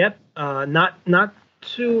have, yep. Not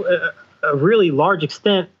to a really large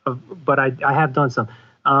extent, but I have done some.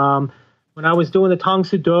 When I was doing the Tang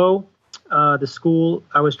Soo Do, the school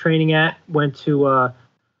I was training at went to...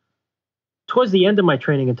 towards the end of my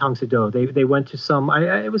training in Tang Soo Do, they went to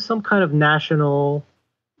it was some kind of national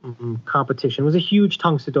competition. It was a huge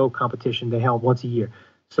Tang Soo Do competition they held once a year.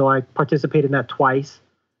 So I participated in that twice,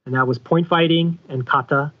 and that was point fighting and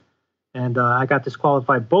kata. And I got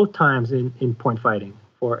disqualified both times in point fighting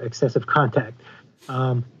for excessive contact.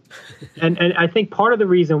 And I think part of the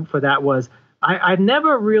reason for that was I've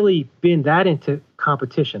never really been that into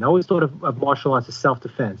competition. I always thought of martial arts as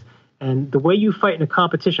self-defense. And the way you fight in a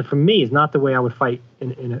competition, for me, is not the way I would fight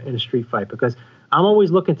in a street fight, because I'm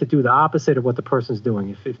always looking to do the opposite of what the person's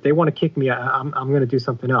doing. If they want to kick me, I'm going to do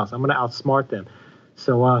something else. I'm going to outsmart them.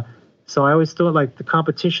 So I always thought like the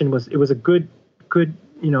competition was a good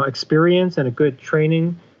experience and a good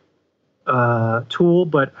training tool,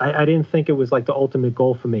 but I didn't think it was like the ultimate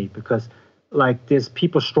goal for me, because like there's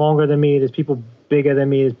people stronger than me, there's people bigger than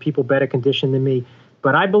me, there's people better conditioned than me.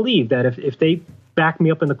 But I believe that if they back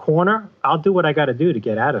me up in the corner, I'll do what I got to do to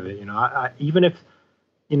get out of it. Even if,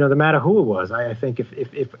 no matter who it was, I think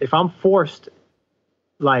if I'm forced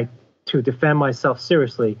like to defend myself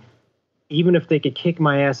seriously, even if they could kick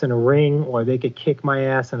my ass in a ring, or they could kick my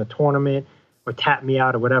ass in a tournament, or tap me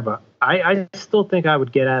out or whatever, I still think I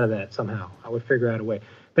would get out of that somehow. I would figure out a way.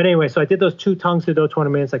 But anyway, so I did those 2 Tang Soo Do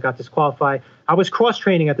tournaments. I got disqualified. I was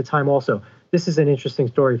cross-training at the time also. This is an interesting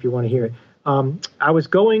story if you want to hear it. I was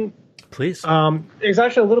going... Please. It was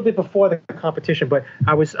actually a little bit before the competition, but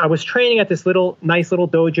I was training at this nice little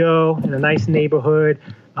dojo in a nice neighborhood,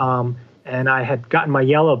 and I had gotten my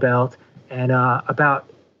yellow belt, and about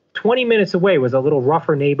 20 minutes away was a little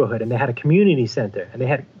rougher neighborhood, and they had a community center, and they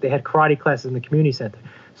had karate classes in the community center.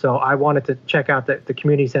 So I wanted to check out the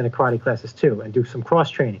community center karate classes too and do some cross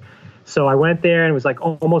training. So I went there, and it was like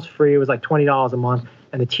almost free. It was like $20 a month,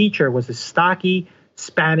 and the teacher was a stocky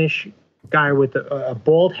Spanish guy with a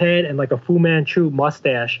bald head and like a Fu Manchu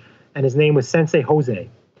mustache, and his name was Sensei Jose.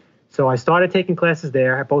 So I started taking classes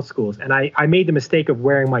there at both schools, and I made the mistake of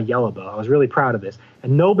wearing my yellow belt. I was really proud of this.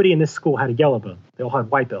 And nobody in this school had a yellow belt. They all had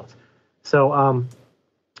white belts. So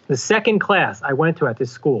the second class I went to at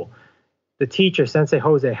this school, the teacher, Sensei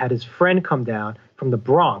Jose, had his friend come down from the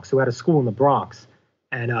Bronx, who had a school in the Bronx.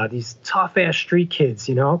 And these tough-ass street kids,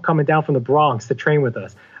 coming down from the Bronx to train with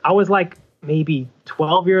us. I was like maybe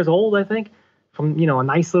 12 years old, I think, from, a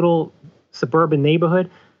nice little suburban neighborhood.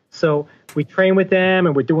 So we train with them,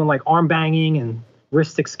 and we're doing like arm banging and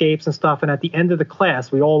wrist escapes and stuff. And at the end of the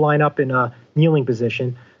class, we all line up in a kneeling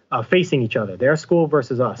position, facing each other. Their school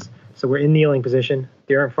versus us. So we're in kneeling position.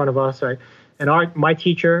 They're in front of us, right? And my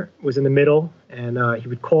teacher was in the middle, and he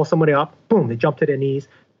would call somebody up. Boom, they jump to their knees.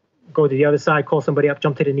 Go to the other side, call somebody up,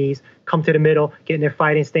 jump to the knees, come to the middle, get in their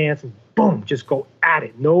fighting stance, and boom, just go at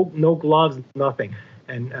it. No gloves, nothing.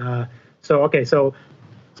 And so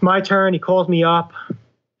it's my turn. He calls me up,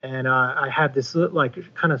 and I had this like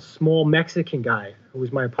kind of small Mexican guy who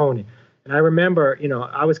was my opponent. And I remember,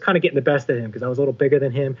 I was kind of getting the best of him because I was a little bigger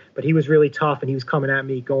than him, but he was really tough, and he was coming at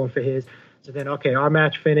me, going for his. So then, our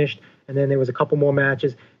match finished, and then there was a couple more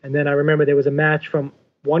matches. And then I remember there was a match from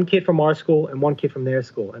one kid from our school and one kid from their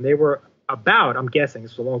school. And they were about, I'm guessing,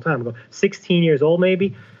 this was a long time ago, 16 years old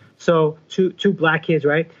maybe. So two black kids,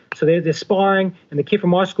 right? So they're sparring, and the kid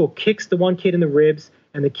from our school kicks the one kid in the ribs,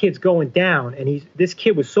 and the kid's going down. And this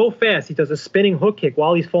kid was so fast, he does a spinning hook kick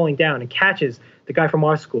while he's falling down and catches the guy from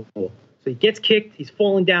our school. So he gets kicked, he's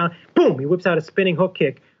falling down, boom, he whips out a spinning hook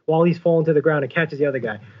kick while he's falling to the ground and catches the other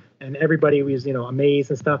guy. And everybody was,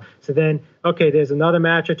 amazed and stuff. So then, okay, there's another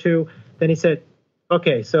match or two. Then he said,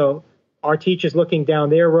 okay, so our teacher's looking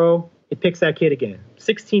down their row. He picks that kid again,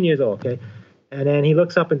 16 years old, okay? And then he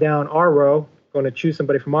looks up and down our row, going to choose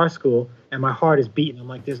somebody from our school, and my heart is beating. I'm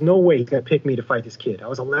like, there's no way he's going to pick me to fight this kid. I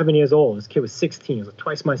was 11 years old. This kid was 16. He was like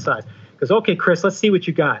twice my size. He goes, okay, Chris, let's see what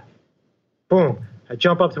you got. Boom. I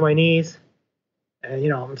jump up to my knees, and,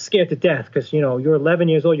 I'm scared to death because, you're 11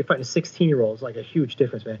 years old. You're fighting a 16-year-old. It's like a huge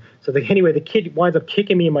difference, man. So anyway, the kid winds up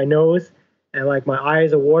kicking me in my nose, and, like, my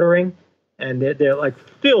eyes are watering, and they're like,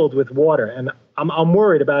 filled with water. And I'm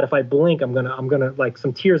worried about if I blink, I'm gonna like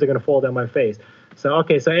some tears are gonna fall down my face. So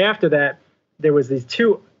after that, there was these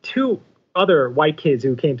two other white kids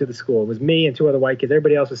who came to the school. It was me and two other white kids.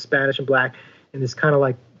 Everybody else was Spanish and black in this kind of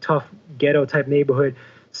like tough ghetto type neighborhood.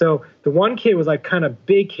 So the one kid was like kind of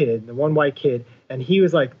big kid, the one white kid, and he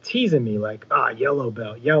was like teasing me like, yellow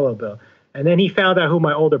belt, yellow belt. And then he found out who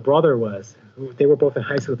my older brother was. They were both in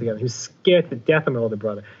high school together. He was scared to death of my older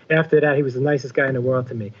brother. After that, he was the nicest guy in the world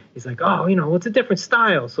to me. He's like, it's a different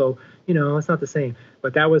style, so it's not the same.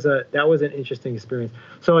 But that was an interesting experience.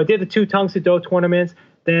 So I did the 2 Tang Soo Do tournaments.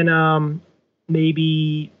 Then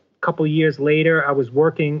maybe a couple of years later, I was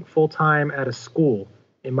working full time at a school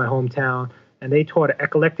in my hometown, and they taught an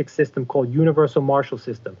eclectic system called Universal Martial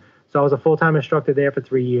System. So I was a full-time instructor there for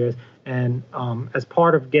 3 years, and as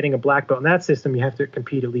part of getting a black belt in that system, you have to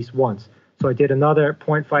compete at least once. So I did another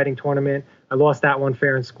point fighting tournament. I lost that one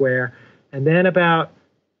fair and square. And then about,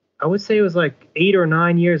 I would say it was like 8 or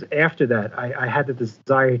 9 years after that, I had the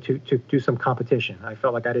desire to do some competition. I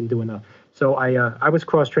felt like I didn't do enough. So I was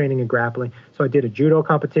cross-training and grappling. So I did a judo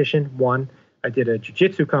competition, won. I did a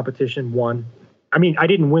jiu-jitsu competition, won. I mean, I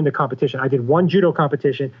didn't win the competition. I did one judo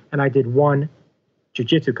competition, and I did one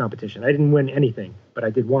jiu-jitsu competition. I didn't win anything, but I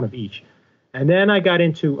did one of each. And then I got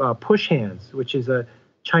into push hands, which is a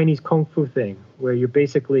Chinese Kung Fu thing, where you're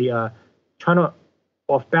basically trying to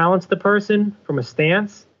off-balance the person from a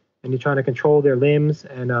stance, and you're trying to control their limbs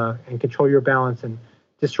and control your balance and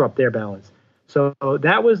disrupt their balance. So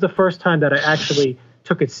that was the first time that I actually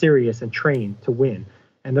took it serious and trained to win.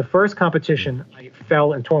 And the first competition, I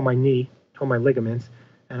fell and tore my knee, tore my ligaments,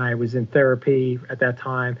 and I was in therapy at that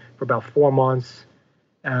time for about 4 months.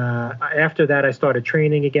 After that, I started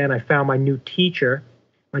training again. I found my new teacher.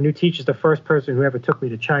 My new teacher is the first person who ever took me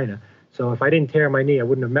to China. So if I didn't tear my knee, I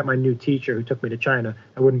wouldn't have met my new teacher who took me to China.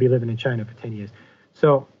 I wouldn't be living in China for 10 years.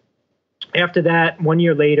 So after that, 1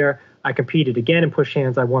 year later, I competed again in push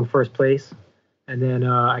hands. I won first place. And then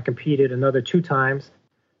I competed another 2 times,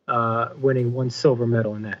 winning 1 silver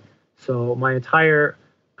medal in that. So my entire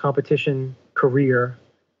competition career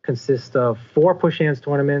consists of 4 push hands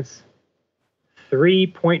tournaments, 3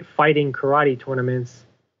 point fighting karate tournaments,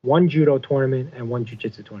 1 judo tournament, and 1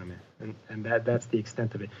 jiu-jitsu tournament. And that's the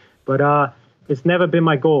extent of it. But it's never been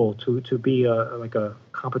my goal to be like a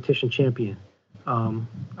competition champion.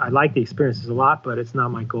 I like the experiences a lot, but it's not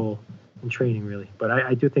my goal in training, really. But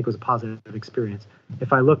I do think it was a positive experience.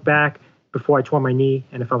 If I look back before I tore my knee,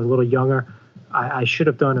 and if I was a little younger, I should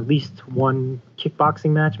have done at least 1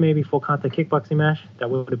 kickboxing match, maybe full contact kickboxing match. That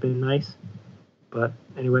would have been nice. But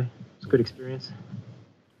anyway, it's a good experience.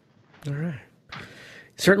 All right.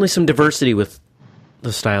 Certainly some diversity with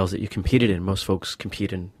the styles that you competed in. Most folks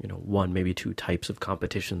compete in, 1, maybe 2 types of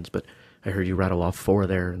competitions, but I heard you rattle off 4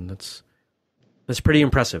 there, and that's pretty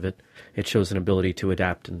impressive. It shows an ability to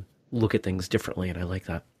adapt and look at things differently, and I like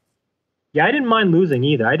that. Yeah, I didn't mind losing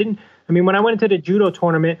either. When I went into the judo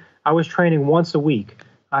tournament, I was training once a week.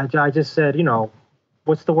 I just said,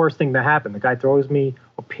 what's the worst thing that happened? The guy throws me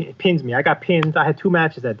or pins me. I got pinned. I had 2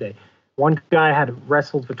 matches that day. One guy had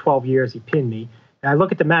wrestled for 12 years. He pinned me. And I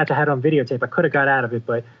look at the match I had on videotape. I could have got out of it,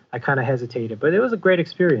 but I kind of hesitated. But it was a great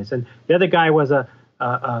experience. And the other guy was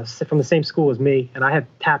from the same school as me, and I had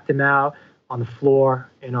tapped him out on the floor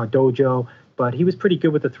in our dojo. But he was pretty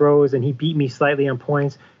good with the throws, and he beat me slightly on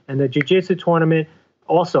points. And the jiu-jitsu tournament,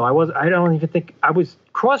 also, I was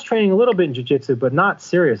cross-training a little bit in jiu-jitsu, but not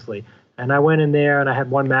seriously. And I went in there, and I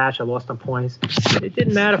had 1 match. I lost on points. It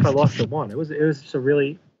didn't matter if I lost or won. It was just a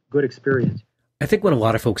really good experience. I think when a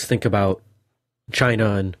lot of folks think about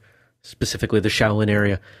China and specifically the Shaolin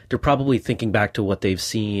area, they're probably thinking back to what they've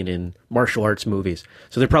seen in martial arts movies.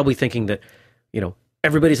 So they're probably thinking that,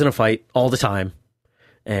 everybody's in a fight all the time.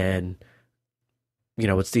 And,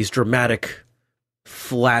 it's these dramatic,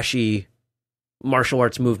 flashy martial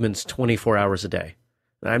arts movements 24 hours a day.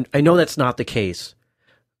 I know that's not the case,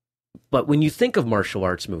 but when you think of martial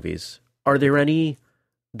arts movies, are there any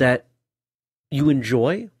that you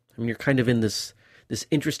enjoy? I mean, you're kind of in this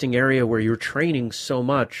interesting area where you're training so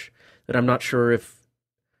much that I'm not sure if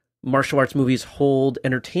martial arts movies hold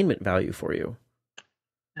entertainment value for you.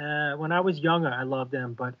 When I was younger, I loved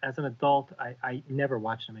them, but as an adult, I never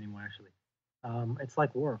watch them anymore, actually. It's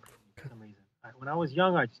like work for some reason. When I was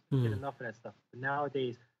younger, I just did enough of that stuff. But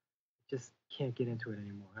nowadays, I just can't get into it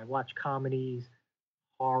anymore. I watch comedies,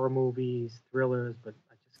 horror movies, thrillers, but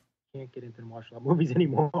I just can't get into the martial art movies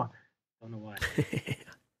anymore. Don't know why.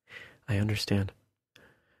 I understand.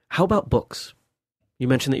 How about books? You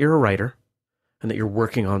mentioned that you're a writer and that you're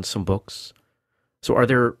working on some books. So are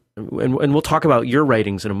there, and we'll talk about your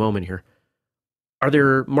writings in a moment here, are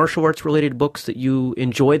there martial arts related books that you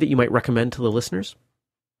enjoy that you might recommend to the listeners?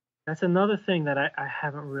 That's another thing that I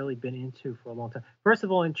haven't really been into for a long time. First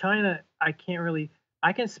of all, in China, I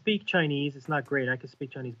can speak Chinese. It's not great. I can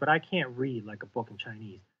speak Chinese, but I can't read like a book in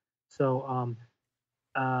Chinese. So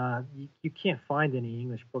you can't find any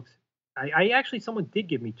English books. I actually, someone did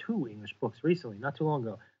give me 2 English books recently, not too long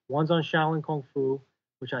ago. One's on Shaolin Kung Fu,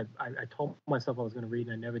 which I told myself I was going to read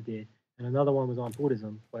and I never did. And another one was on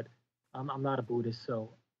Buddhism, but I'm not a Buddhist,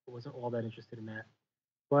 so I wasn't all that interested in that.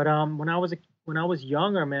 But when I was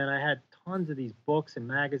younger, man, I had tons of these books and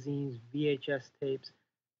magazines, VHS tapes.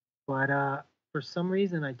 But for some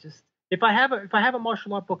reason, if I have a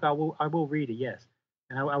martial art book, I will read it, yes.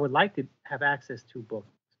 And I would like to have access to books.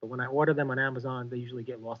 But when I order them on Amazon, they usually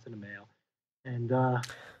get lost in the mail. And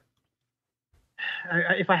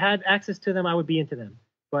if I had access to them, I would be into them.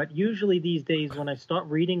 But usually these days, when I start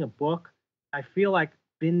reading a book, I feel like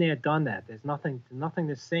been there, done that. There's nothing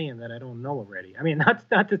to saying that I don't know already. I mean,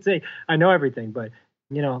 not to say I know everything, but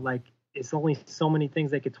like it's only so many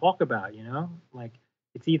things they could talk about. Like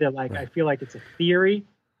it's either like I feel like it's a theory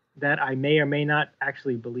that I may or may not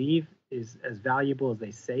actually believe is as valuable as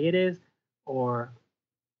they say it is, or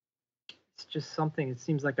it's just something. It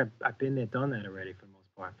seems like I've been there, done that already for the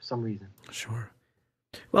most part, for some reason. Sure.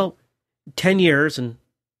 Well, 10 years and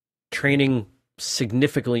training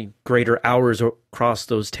significantly greater hours across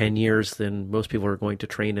those 10 years than most people are going to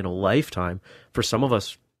train in a lifetime. For some of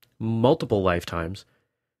us, multiple lifetimes.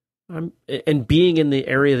 And being in the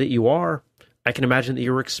area that you are, I can imagine that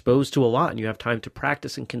you're exposed to a lot and you have time to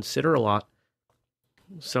practice and consider a lot.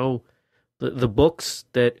 So the books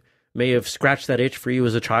that may have scratched that itch for you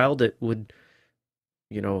as a child that would,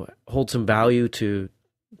 hold some value to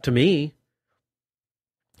me,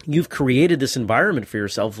 you've created this environment for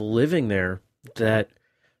yourself living there that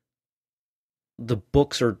the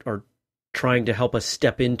books are trying to help us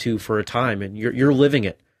step into for a time, and you're living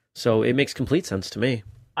it. So it makes complete sense to me.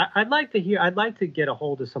 I'd like to get a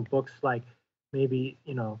hold of some books, like maybe,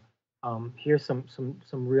 hear some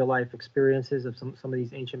real life experiences of some of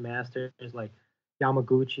these ancient masters like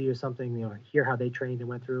Yamaguchi or something, hear how they trained and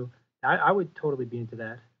went through. I would totally be into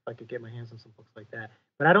that if I could get my hands on some books like that.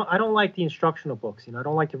 But I don't like the instructional books. I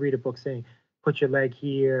don't like to read a book saying, put your leg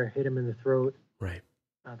here, hit him in the throat. Right.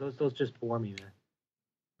 Those just bore me, man.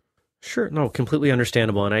 Sure. No, completely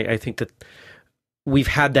understandable. And I think that we've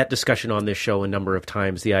had that discussion on this show a number of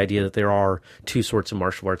times, the idea that there are 2 sorts of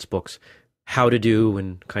martial arts books, how to do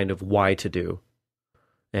and kind of why to do.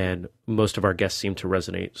 And most of our guests seem to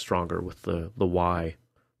resonate stronger with the why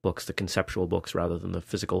books, the conceptual books, rather than the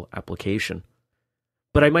physical application.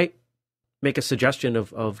 But I might make a suggestion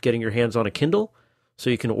of getting your hands on a Kindle so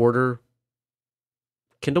you can order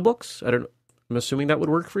Kindle books. I'm assuming that would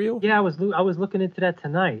work for you. Yeah, I was looking into that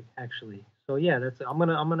tonight, actually. So yeah, I'm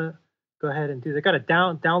gonna go ahead and do. They got to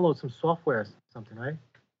download some software or something, right?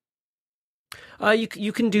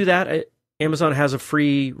 You can do that. Amazon has a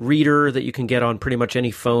free reader that you can get on pretty much any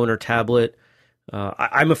phone or tablet.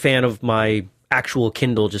 I'm a fan of my actual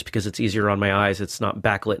Kindle just because it's easier on my eyes. It's not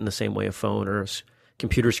backlit in the same way a phone or a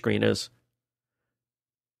computer screen is.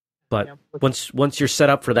 But once you're set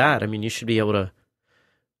up for that, I mean, you should be able to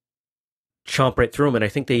chomp right through them. And I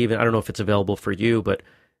think I don't know if it's available for you, but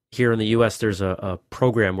here in the US, there's a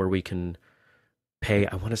program where we can pay,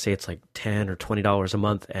 I want to say it's like $10 or $20 a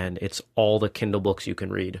month, and it's all the Kindle books you can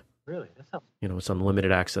read. Really? That sounds... It's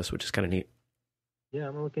unlimited access, which is kind of neat. Yeah,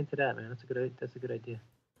 I'm gonna look into that, man. That's a good idea.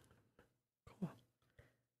 Cool.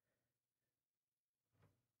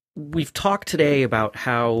 We've talked today about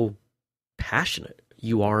how passionate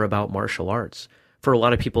you are about martial arts. For a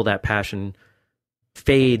lot of people, that passion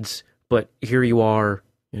fades, but here you are.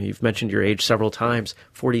 You've mentioned your age several times,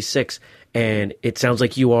 46, and it sounds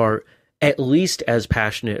like you are at least as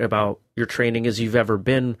passionate about your training as you've ever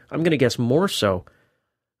been. I'm going to guess more so,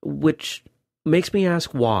 which makes me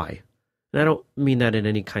ask why. And I don't mean that in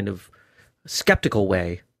any kind of skeptical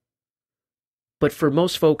way. But for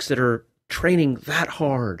most folks that are training that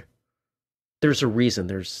hard, there's a reason.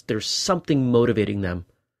 There's something motivating them.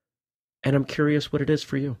 And I'm curious what it is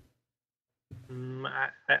for you.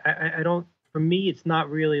 I don't, for me, it's not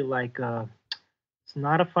really like, it's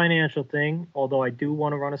not a financial thing, although I do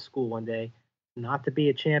want to run a school one day, not to be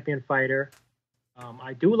a champion fighter.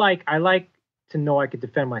 I like to know I could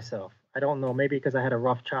defend myself. I don't know, maybe because I had a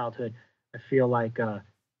rough childhood. I feel like,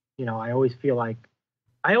 I always feel like,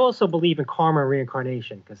 I also believe in karma and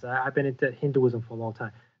reincarnation because I've been into Hinduism for a long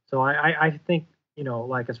time. So I think,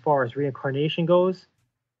 like as far as reincarnation goes,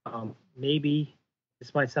 maybe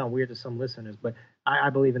this might sound weird to some listeners, but I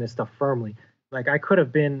believe in this stuff firmly. Like I could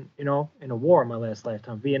have been, in a war in my last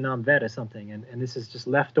lifetime, Vietnam vet or something, and this is just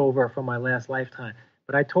leftover from my last lifetime.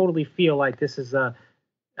 But I totally feel like this is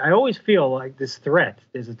I always feel like this threat.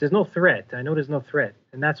 There's no threat. I know there's no threat,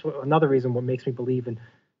 and that's another reason what makes me believe in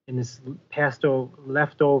this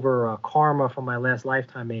leftover karma from my last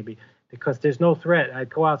lifetime, maybe because there's no threat. I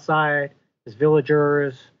go outside. There's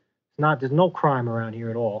villagers. There's no crime around here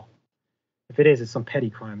at all. If it is, it's some petty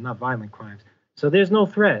crime, not violent crimes. So there's no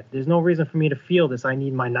threat. There's no reason for me to feel this. I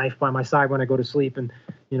need my knife by my side when I go to sleep, and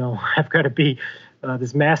I've got to be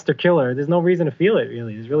this master killer. There's no reason to feel it,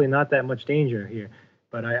 really. There's really not that much danger here.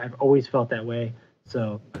 But I've always felt that way.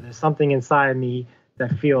 So there's something inside me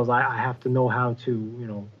that feels I have to know how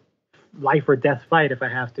to, life or death fight if I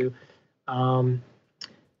have to.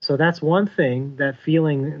 So that's one thing, that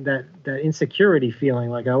feeling, that insecurity feeling,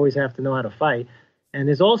 like I always have to know how to fight. And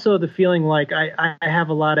there's also the feeling like I have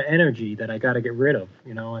a lot of energy that I got to get rid of,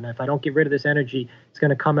 and if I don't get rid of this energy, it's going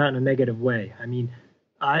to come out in a negative way. I mean,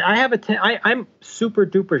 I'm super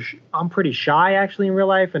duper, I'm pretty shy actually in real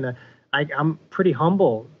life, and I'm pretty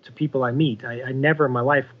humble to people I meet. I never in my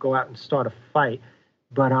life go out and start a fight,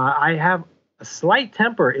 but I have a slight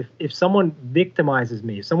temper if someone victimizes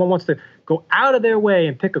me. If someone wants to go out of their way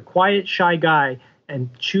and pick a quiet, shy guy and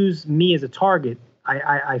choose me as a target,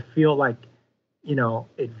 I feel like,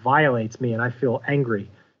 it violates me and I feel angry.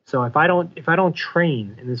 So if I don't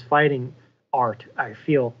train in this fighting art, I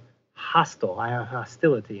feel hostile. I have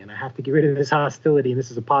hostility and I have to get rid of this hostility, and this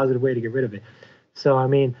is a positive way to get rid of it. So, I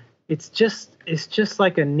mean, it's just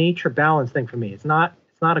like a nature balance thing for me. It's not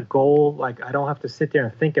a goal. Like I don't have to sit there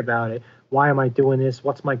and think about it. Why am I doing this?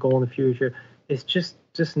 What's my goal in the future? It's just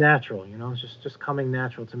natural, it's just coming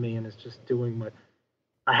natural to me, and it's just doing what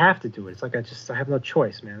I have to do. It's like I have no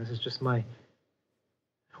choice, man. This is just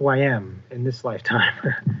who I am in this lifetime.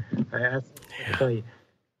 I tell you.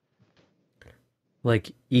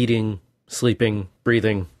 Like eating, sleeping,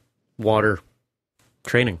 breathing, water,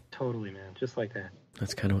 training. Totally, man. Just like that.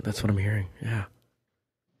 That's what I'm hearing. Yeah.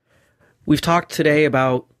 We've talked today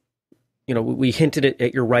about, we hinted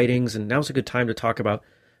at your writings, and now's a good time to talk about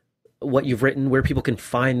what you've written, where people can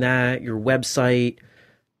find that, your website,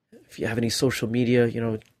 if you have any social media,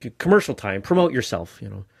 commercial time, promote yourself,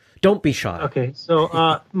 don't be shy. Okay.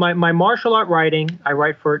 So, my martial art writing, I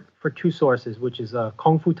write for two sources, which is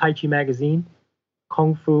Kung Fu Tai Chi Magazine,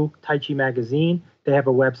 Kung Fu Tai Chi Magazine. They have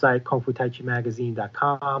a website,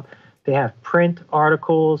 kungfutaichimagazine.com. They have print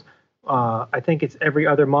articles. I think it's every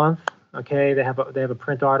other month. Okay, they have a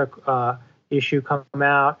print article issue come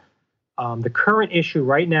out. The current issue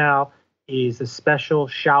right now is a special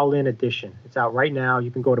Shaolin edition. It's out right now.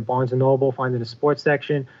 You can go to Barnes & Noble, find it in the sports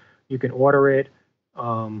section. You can order it.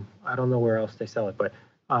 I don't know where else they sell it, but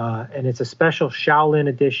and it's a special Shaolin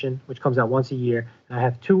edition, which comes out once a year. And I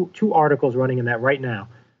have two articles running in that right now.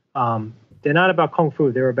 They're not about Kung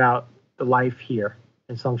Fu. They're about the life here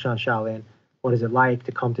in Songshan Shaolin. What is it like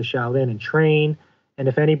to come to Shaolin and train? And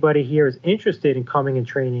if anybody here is interested in coming and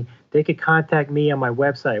training, they could contact me on my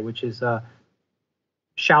website, which is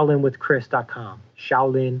shaolinwithchris.com,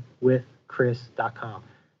 shaolinwithchris.com.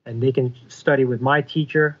 And they can study with my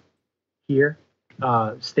teacher here,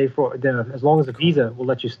 stay for as long as the visa will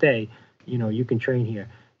let you stay, you can train here.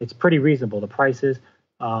 It's pretty reasonable, the prices,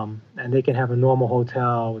 and they can have a normal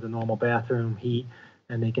hotel with a normal bathroom, heat,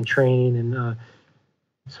 and they can train. And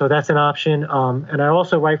so that's an option. And I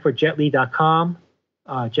also write for jetli.com.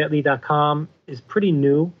 Jetli.com is pretty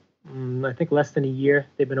new. I think less than a year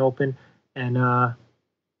they've been open, and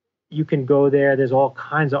you can go there. There's all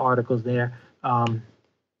kinds of articles there.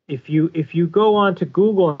 If you go on to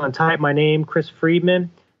Google and type my name, Chris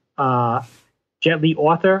Friedman, Jetli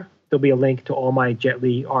author, there'll be a link to all my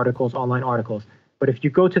Jetli articles, online articles. But if you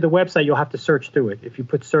go to the website, you'll have to search through it. If you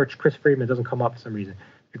put search Chris Friedman, it doesn't come up for some reason.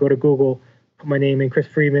 If you go to Google, put my name in, Chris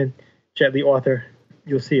Friedman, Jetli author,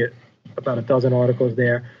 you'll see it. About a dozen articles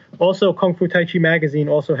there. Also, Kung Fu Tai Chi Magazine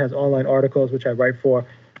also has online articles, which I write for.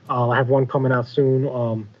 I have one coming out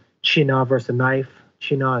soon, China versus a knife.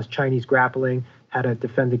 China is Chinese grappling, how to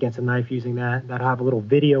defend against a knife using that. That'll have a little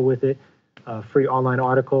video with it, free online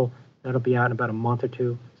article. That'll be out in about a month or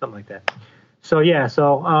two, something like that. So, yeah,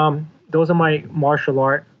 those are my martial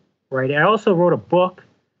art, right? I also wrote a book,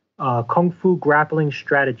 Kung Fu Grappling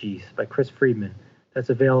Strategies by Chris Friedman. That's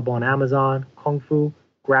available on Amazon, Kung Fu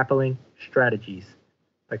Grappling Strategies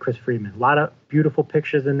by Chris Friedman. A lot of beautiful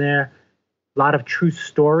pictures in there, a lot of true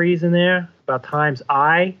stories in there about times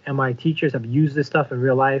I and my teachers have used this stuff in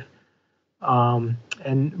real life.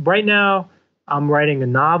 And right now, I'm writing a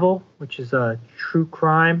novel, which is a true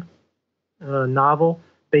crime novel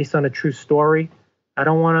based on a true story. I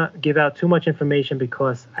don't want to give out too much information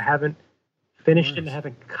because I haven't finished it and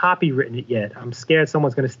haven't copywritten it yet. I'm scared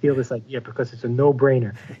someone's going to steal this idea because it's a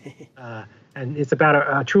no-brainer. And it's about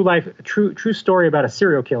a true story about a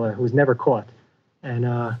serial killer who was never caught.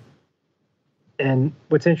 And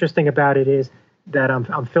what's interesting about it is that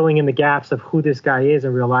I'm filling in the gaps of who this guy is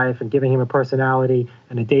in real life and giving him a personality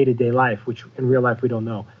and a day-to-day life, which in real life we don't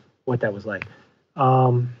know what that was like.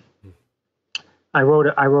 I wrote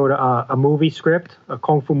a movie script, a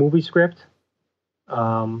Kung Fu movie script.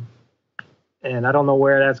 And I don't know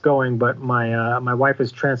where that's going, but my wife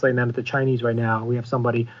is translating that into Chinese right now. We have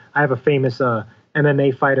somebody. I have a famous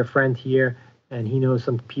MMA fighter friend here, and he knows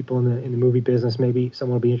some people in the movie business. Maybe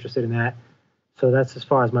someone will be interested in that. So that's as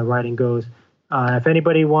far as my writing goes. If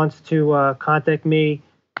anybody wants to contact me,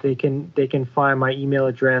 they can find my email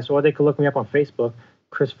address, or they can look me up on Facebook,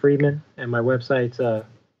 Chris Friedman, and my website's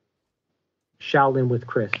Shaolin with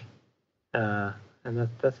Chris. And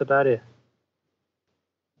that's about it.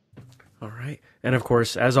 All right. And of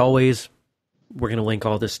course, as always, we're going to link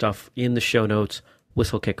all this stuff in the show notes,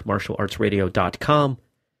 whistlekickmartialartsradio.com.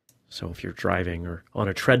 So if you're driving or on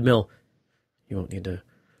a treadmill, you won't need to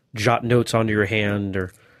jot notes onto your hand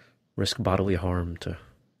or risk bodily harm to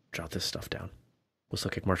jot this stuff down.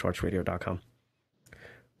 whistlekickmartialartsradio.com.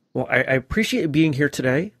 Well, I appreciate you being here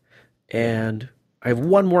today, and I have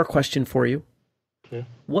one more question for you. Okay.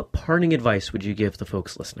 What parting advice would you give the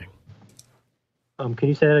folks listening? Can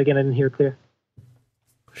you say that again? I didn't hear it clear.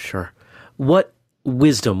 Sure. What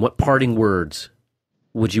wisdom, what parting words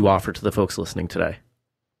would you offer to the folks listening today?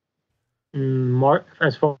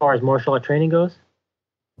 As far as martial art training goes?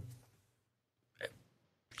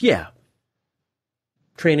 Yeah.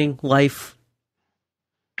 Training, life.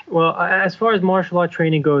 Well, as far as martial art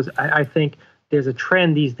training goes, I think there's a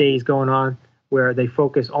trend these days going on where they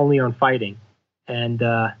focus only on fighting. And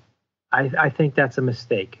I think that's a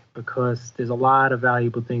mistake because there's a lot of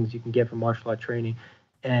valuable things you can get from martial art training.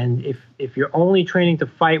 And if you're only training to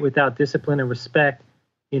fight without discipline and respect,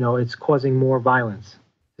 it's causing more violence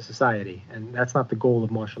to society. And that's not the goal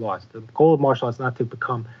of martial arts. The goal of martial arts is not to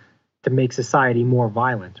make society more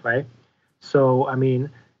violent, right? So, I mean,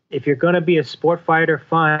 if you're going to be a sport fighter,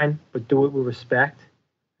 fine, but do it with respect,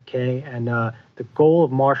 okay? And the goal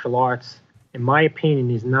of martial arts, in my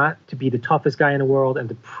opinion, is not to be the toughest guy in the world and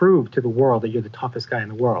to prove to the world that you're the toughest guy in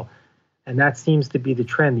the world. And that seems to be the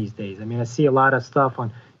trend these days. I mean, I see a lot of stuff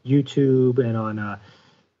on YouTube and on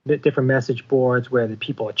different message boards where the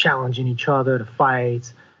people are challenging each other to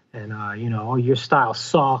fights. And, oh, your style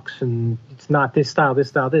sucks and it's not this style,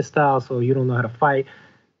 so you don't know how to fight.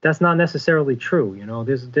 That's not necessarily true.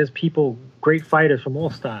 There's people, great fighters from all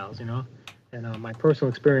styles, And my personal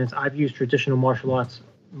experience, I've used traditional martial arts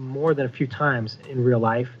more than a few times in real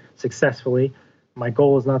life successfully. My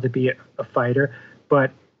goal is not to be a fighter,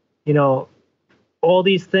 but all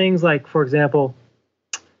these things, like, for example,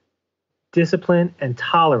 discipline and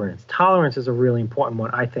tolerance. Tolerance is a really important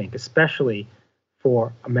one, I think, especially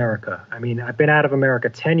for America. I mean, I've been out of America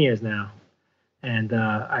 10 years now, and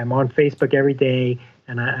I'm on Facebook every day,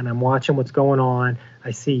 and I'm watching what's going on.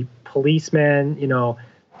 I see policemen,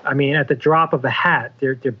 I mean, at the drop of a hat,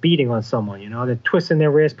 they're beating on someone, they're twisting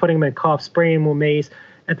their wrist, putting them in cuffs, spraying them with mace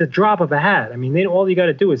at the drop of a hat. I mean, all you got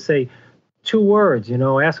to do is say 2 words,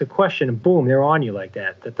 ask a question, and boom, they're on you like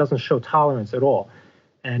that. That doesn't show tolerance at all.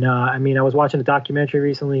 And I mean, I was watching a documentary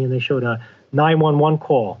recently, and they showed a 911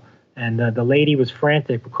 call, and the lady was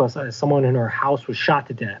frantic because someone in her house was shot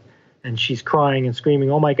to death, and she's crying and screaming,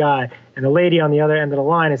 "Oh my God!" And the lady on the other end of the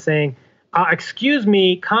line is saying, "Excuse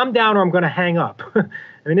me, calm down, or I'm going to hang up."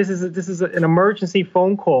 I mean, this is an emergency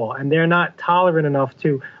phone call, and they're not tolerant enough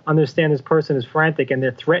to understand this person is frantic, and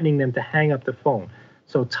they're threatening them to hang up the phone.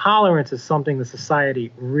 So tolerance is something the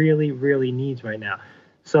society really, really needs right now.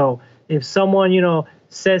 So if someone,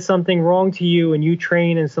 says something wrong to you and you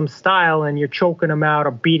train in some style and you're choking him out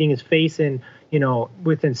or beating his face in,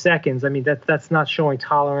 within seconds. I mean, that's not showing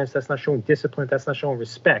tolerance. That's not showing discipline. That's not showing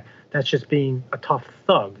respect. That's just being a tough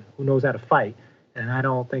thug who knows how to fight. And I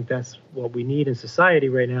don't think that's what we need in society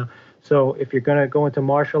right now. So if you're going to go into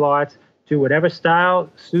martial arts, do whatever style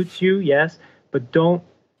suits you, yes, but don't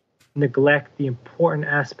neglect the important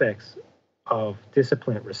aspects of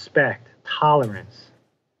discipline, respect, tolerance.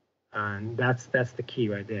 And that's the key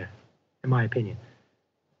right there, in my opinion.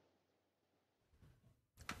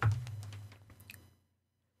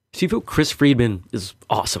 Shifu Chris Friedman is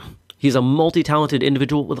awesome. He's a multi-talented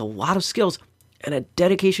individual with a lot of skills and a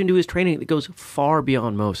dedication to his training that goes far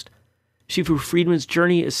beyond most. Shifu Friedman's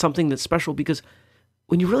journey is something that's special because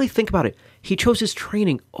when you really think about it, he chose his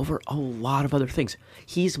training over a lot of other things.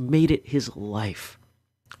 He's made it his life.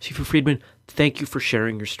 Shifu Friedman, thank you for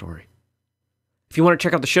sharing your story. If you want to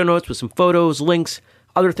check out the show notes with some photos, links,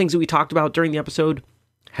 other things that we talked about during the episode,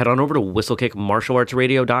 head on over to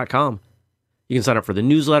whistlekickmartialartsradio.com. You can sign up for the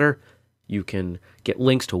newsletter. You can get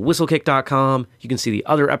links to whistlekick.com. You can see the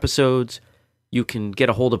other episodes. You can get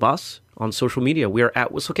a hold of us on social media. We are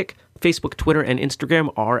at Whistlekick. Facebook, Twitter, and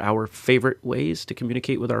Instagram are our favorite ways to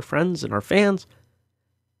communicate with our friends and our fans.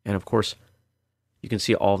 And of course, you can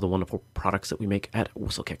see all of the wonderful products that we make at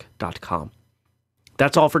whistlekick.com.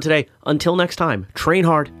 That's all for today. Until next time, train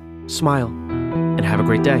hard, smile, and have a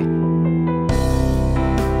great day.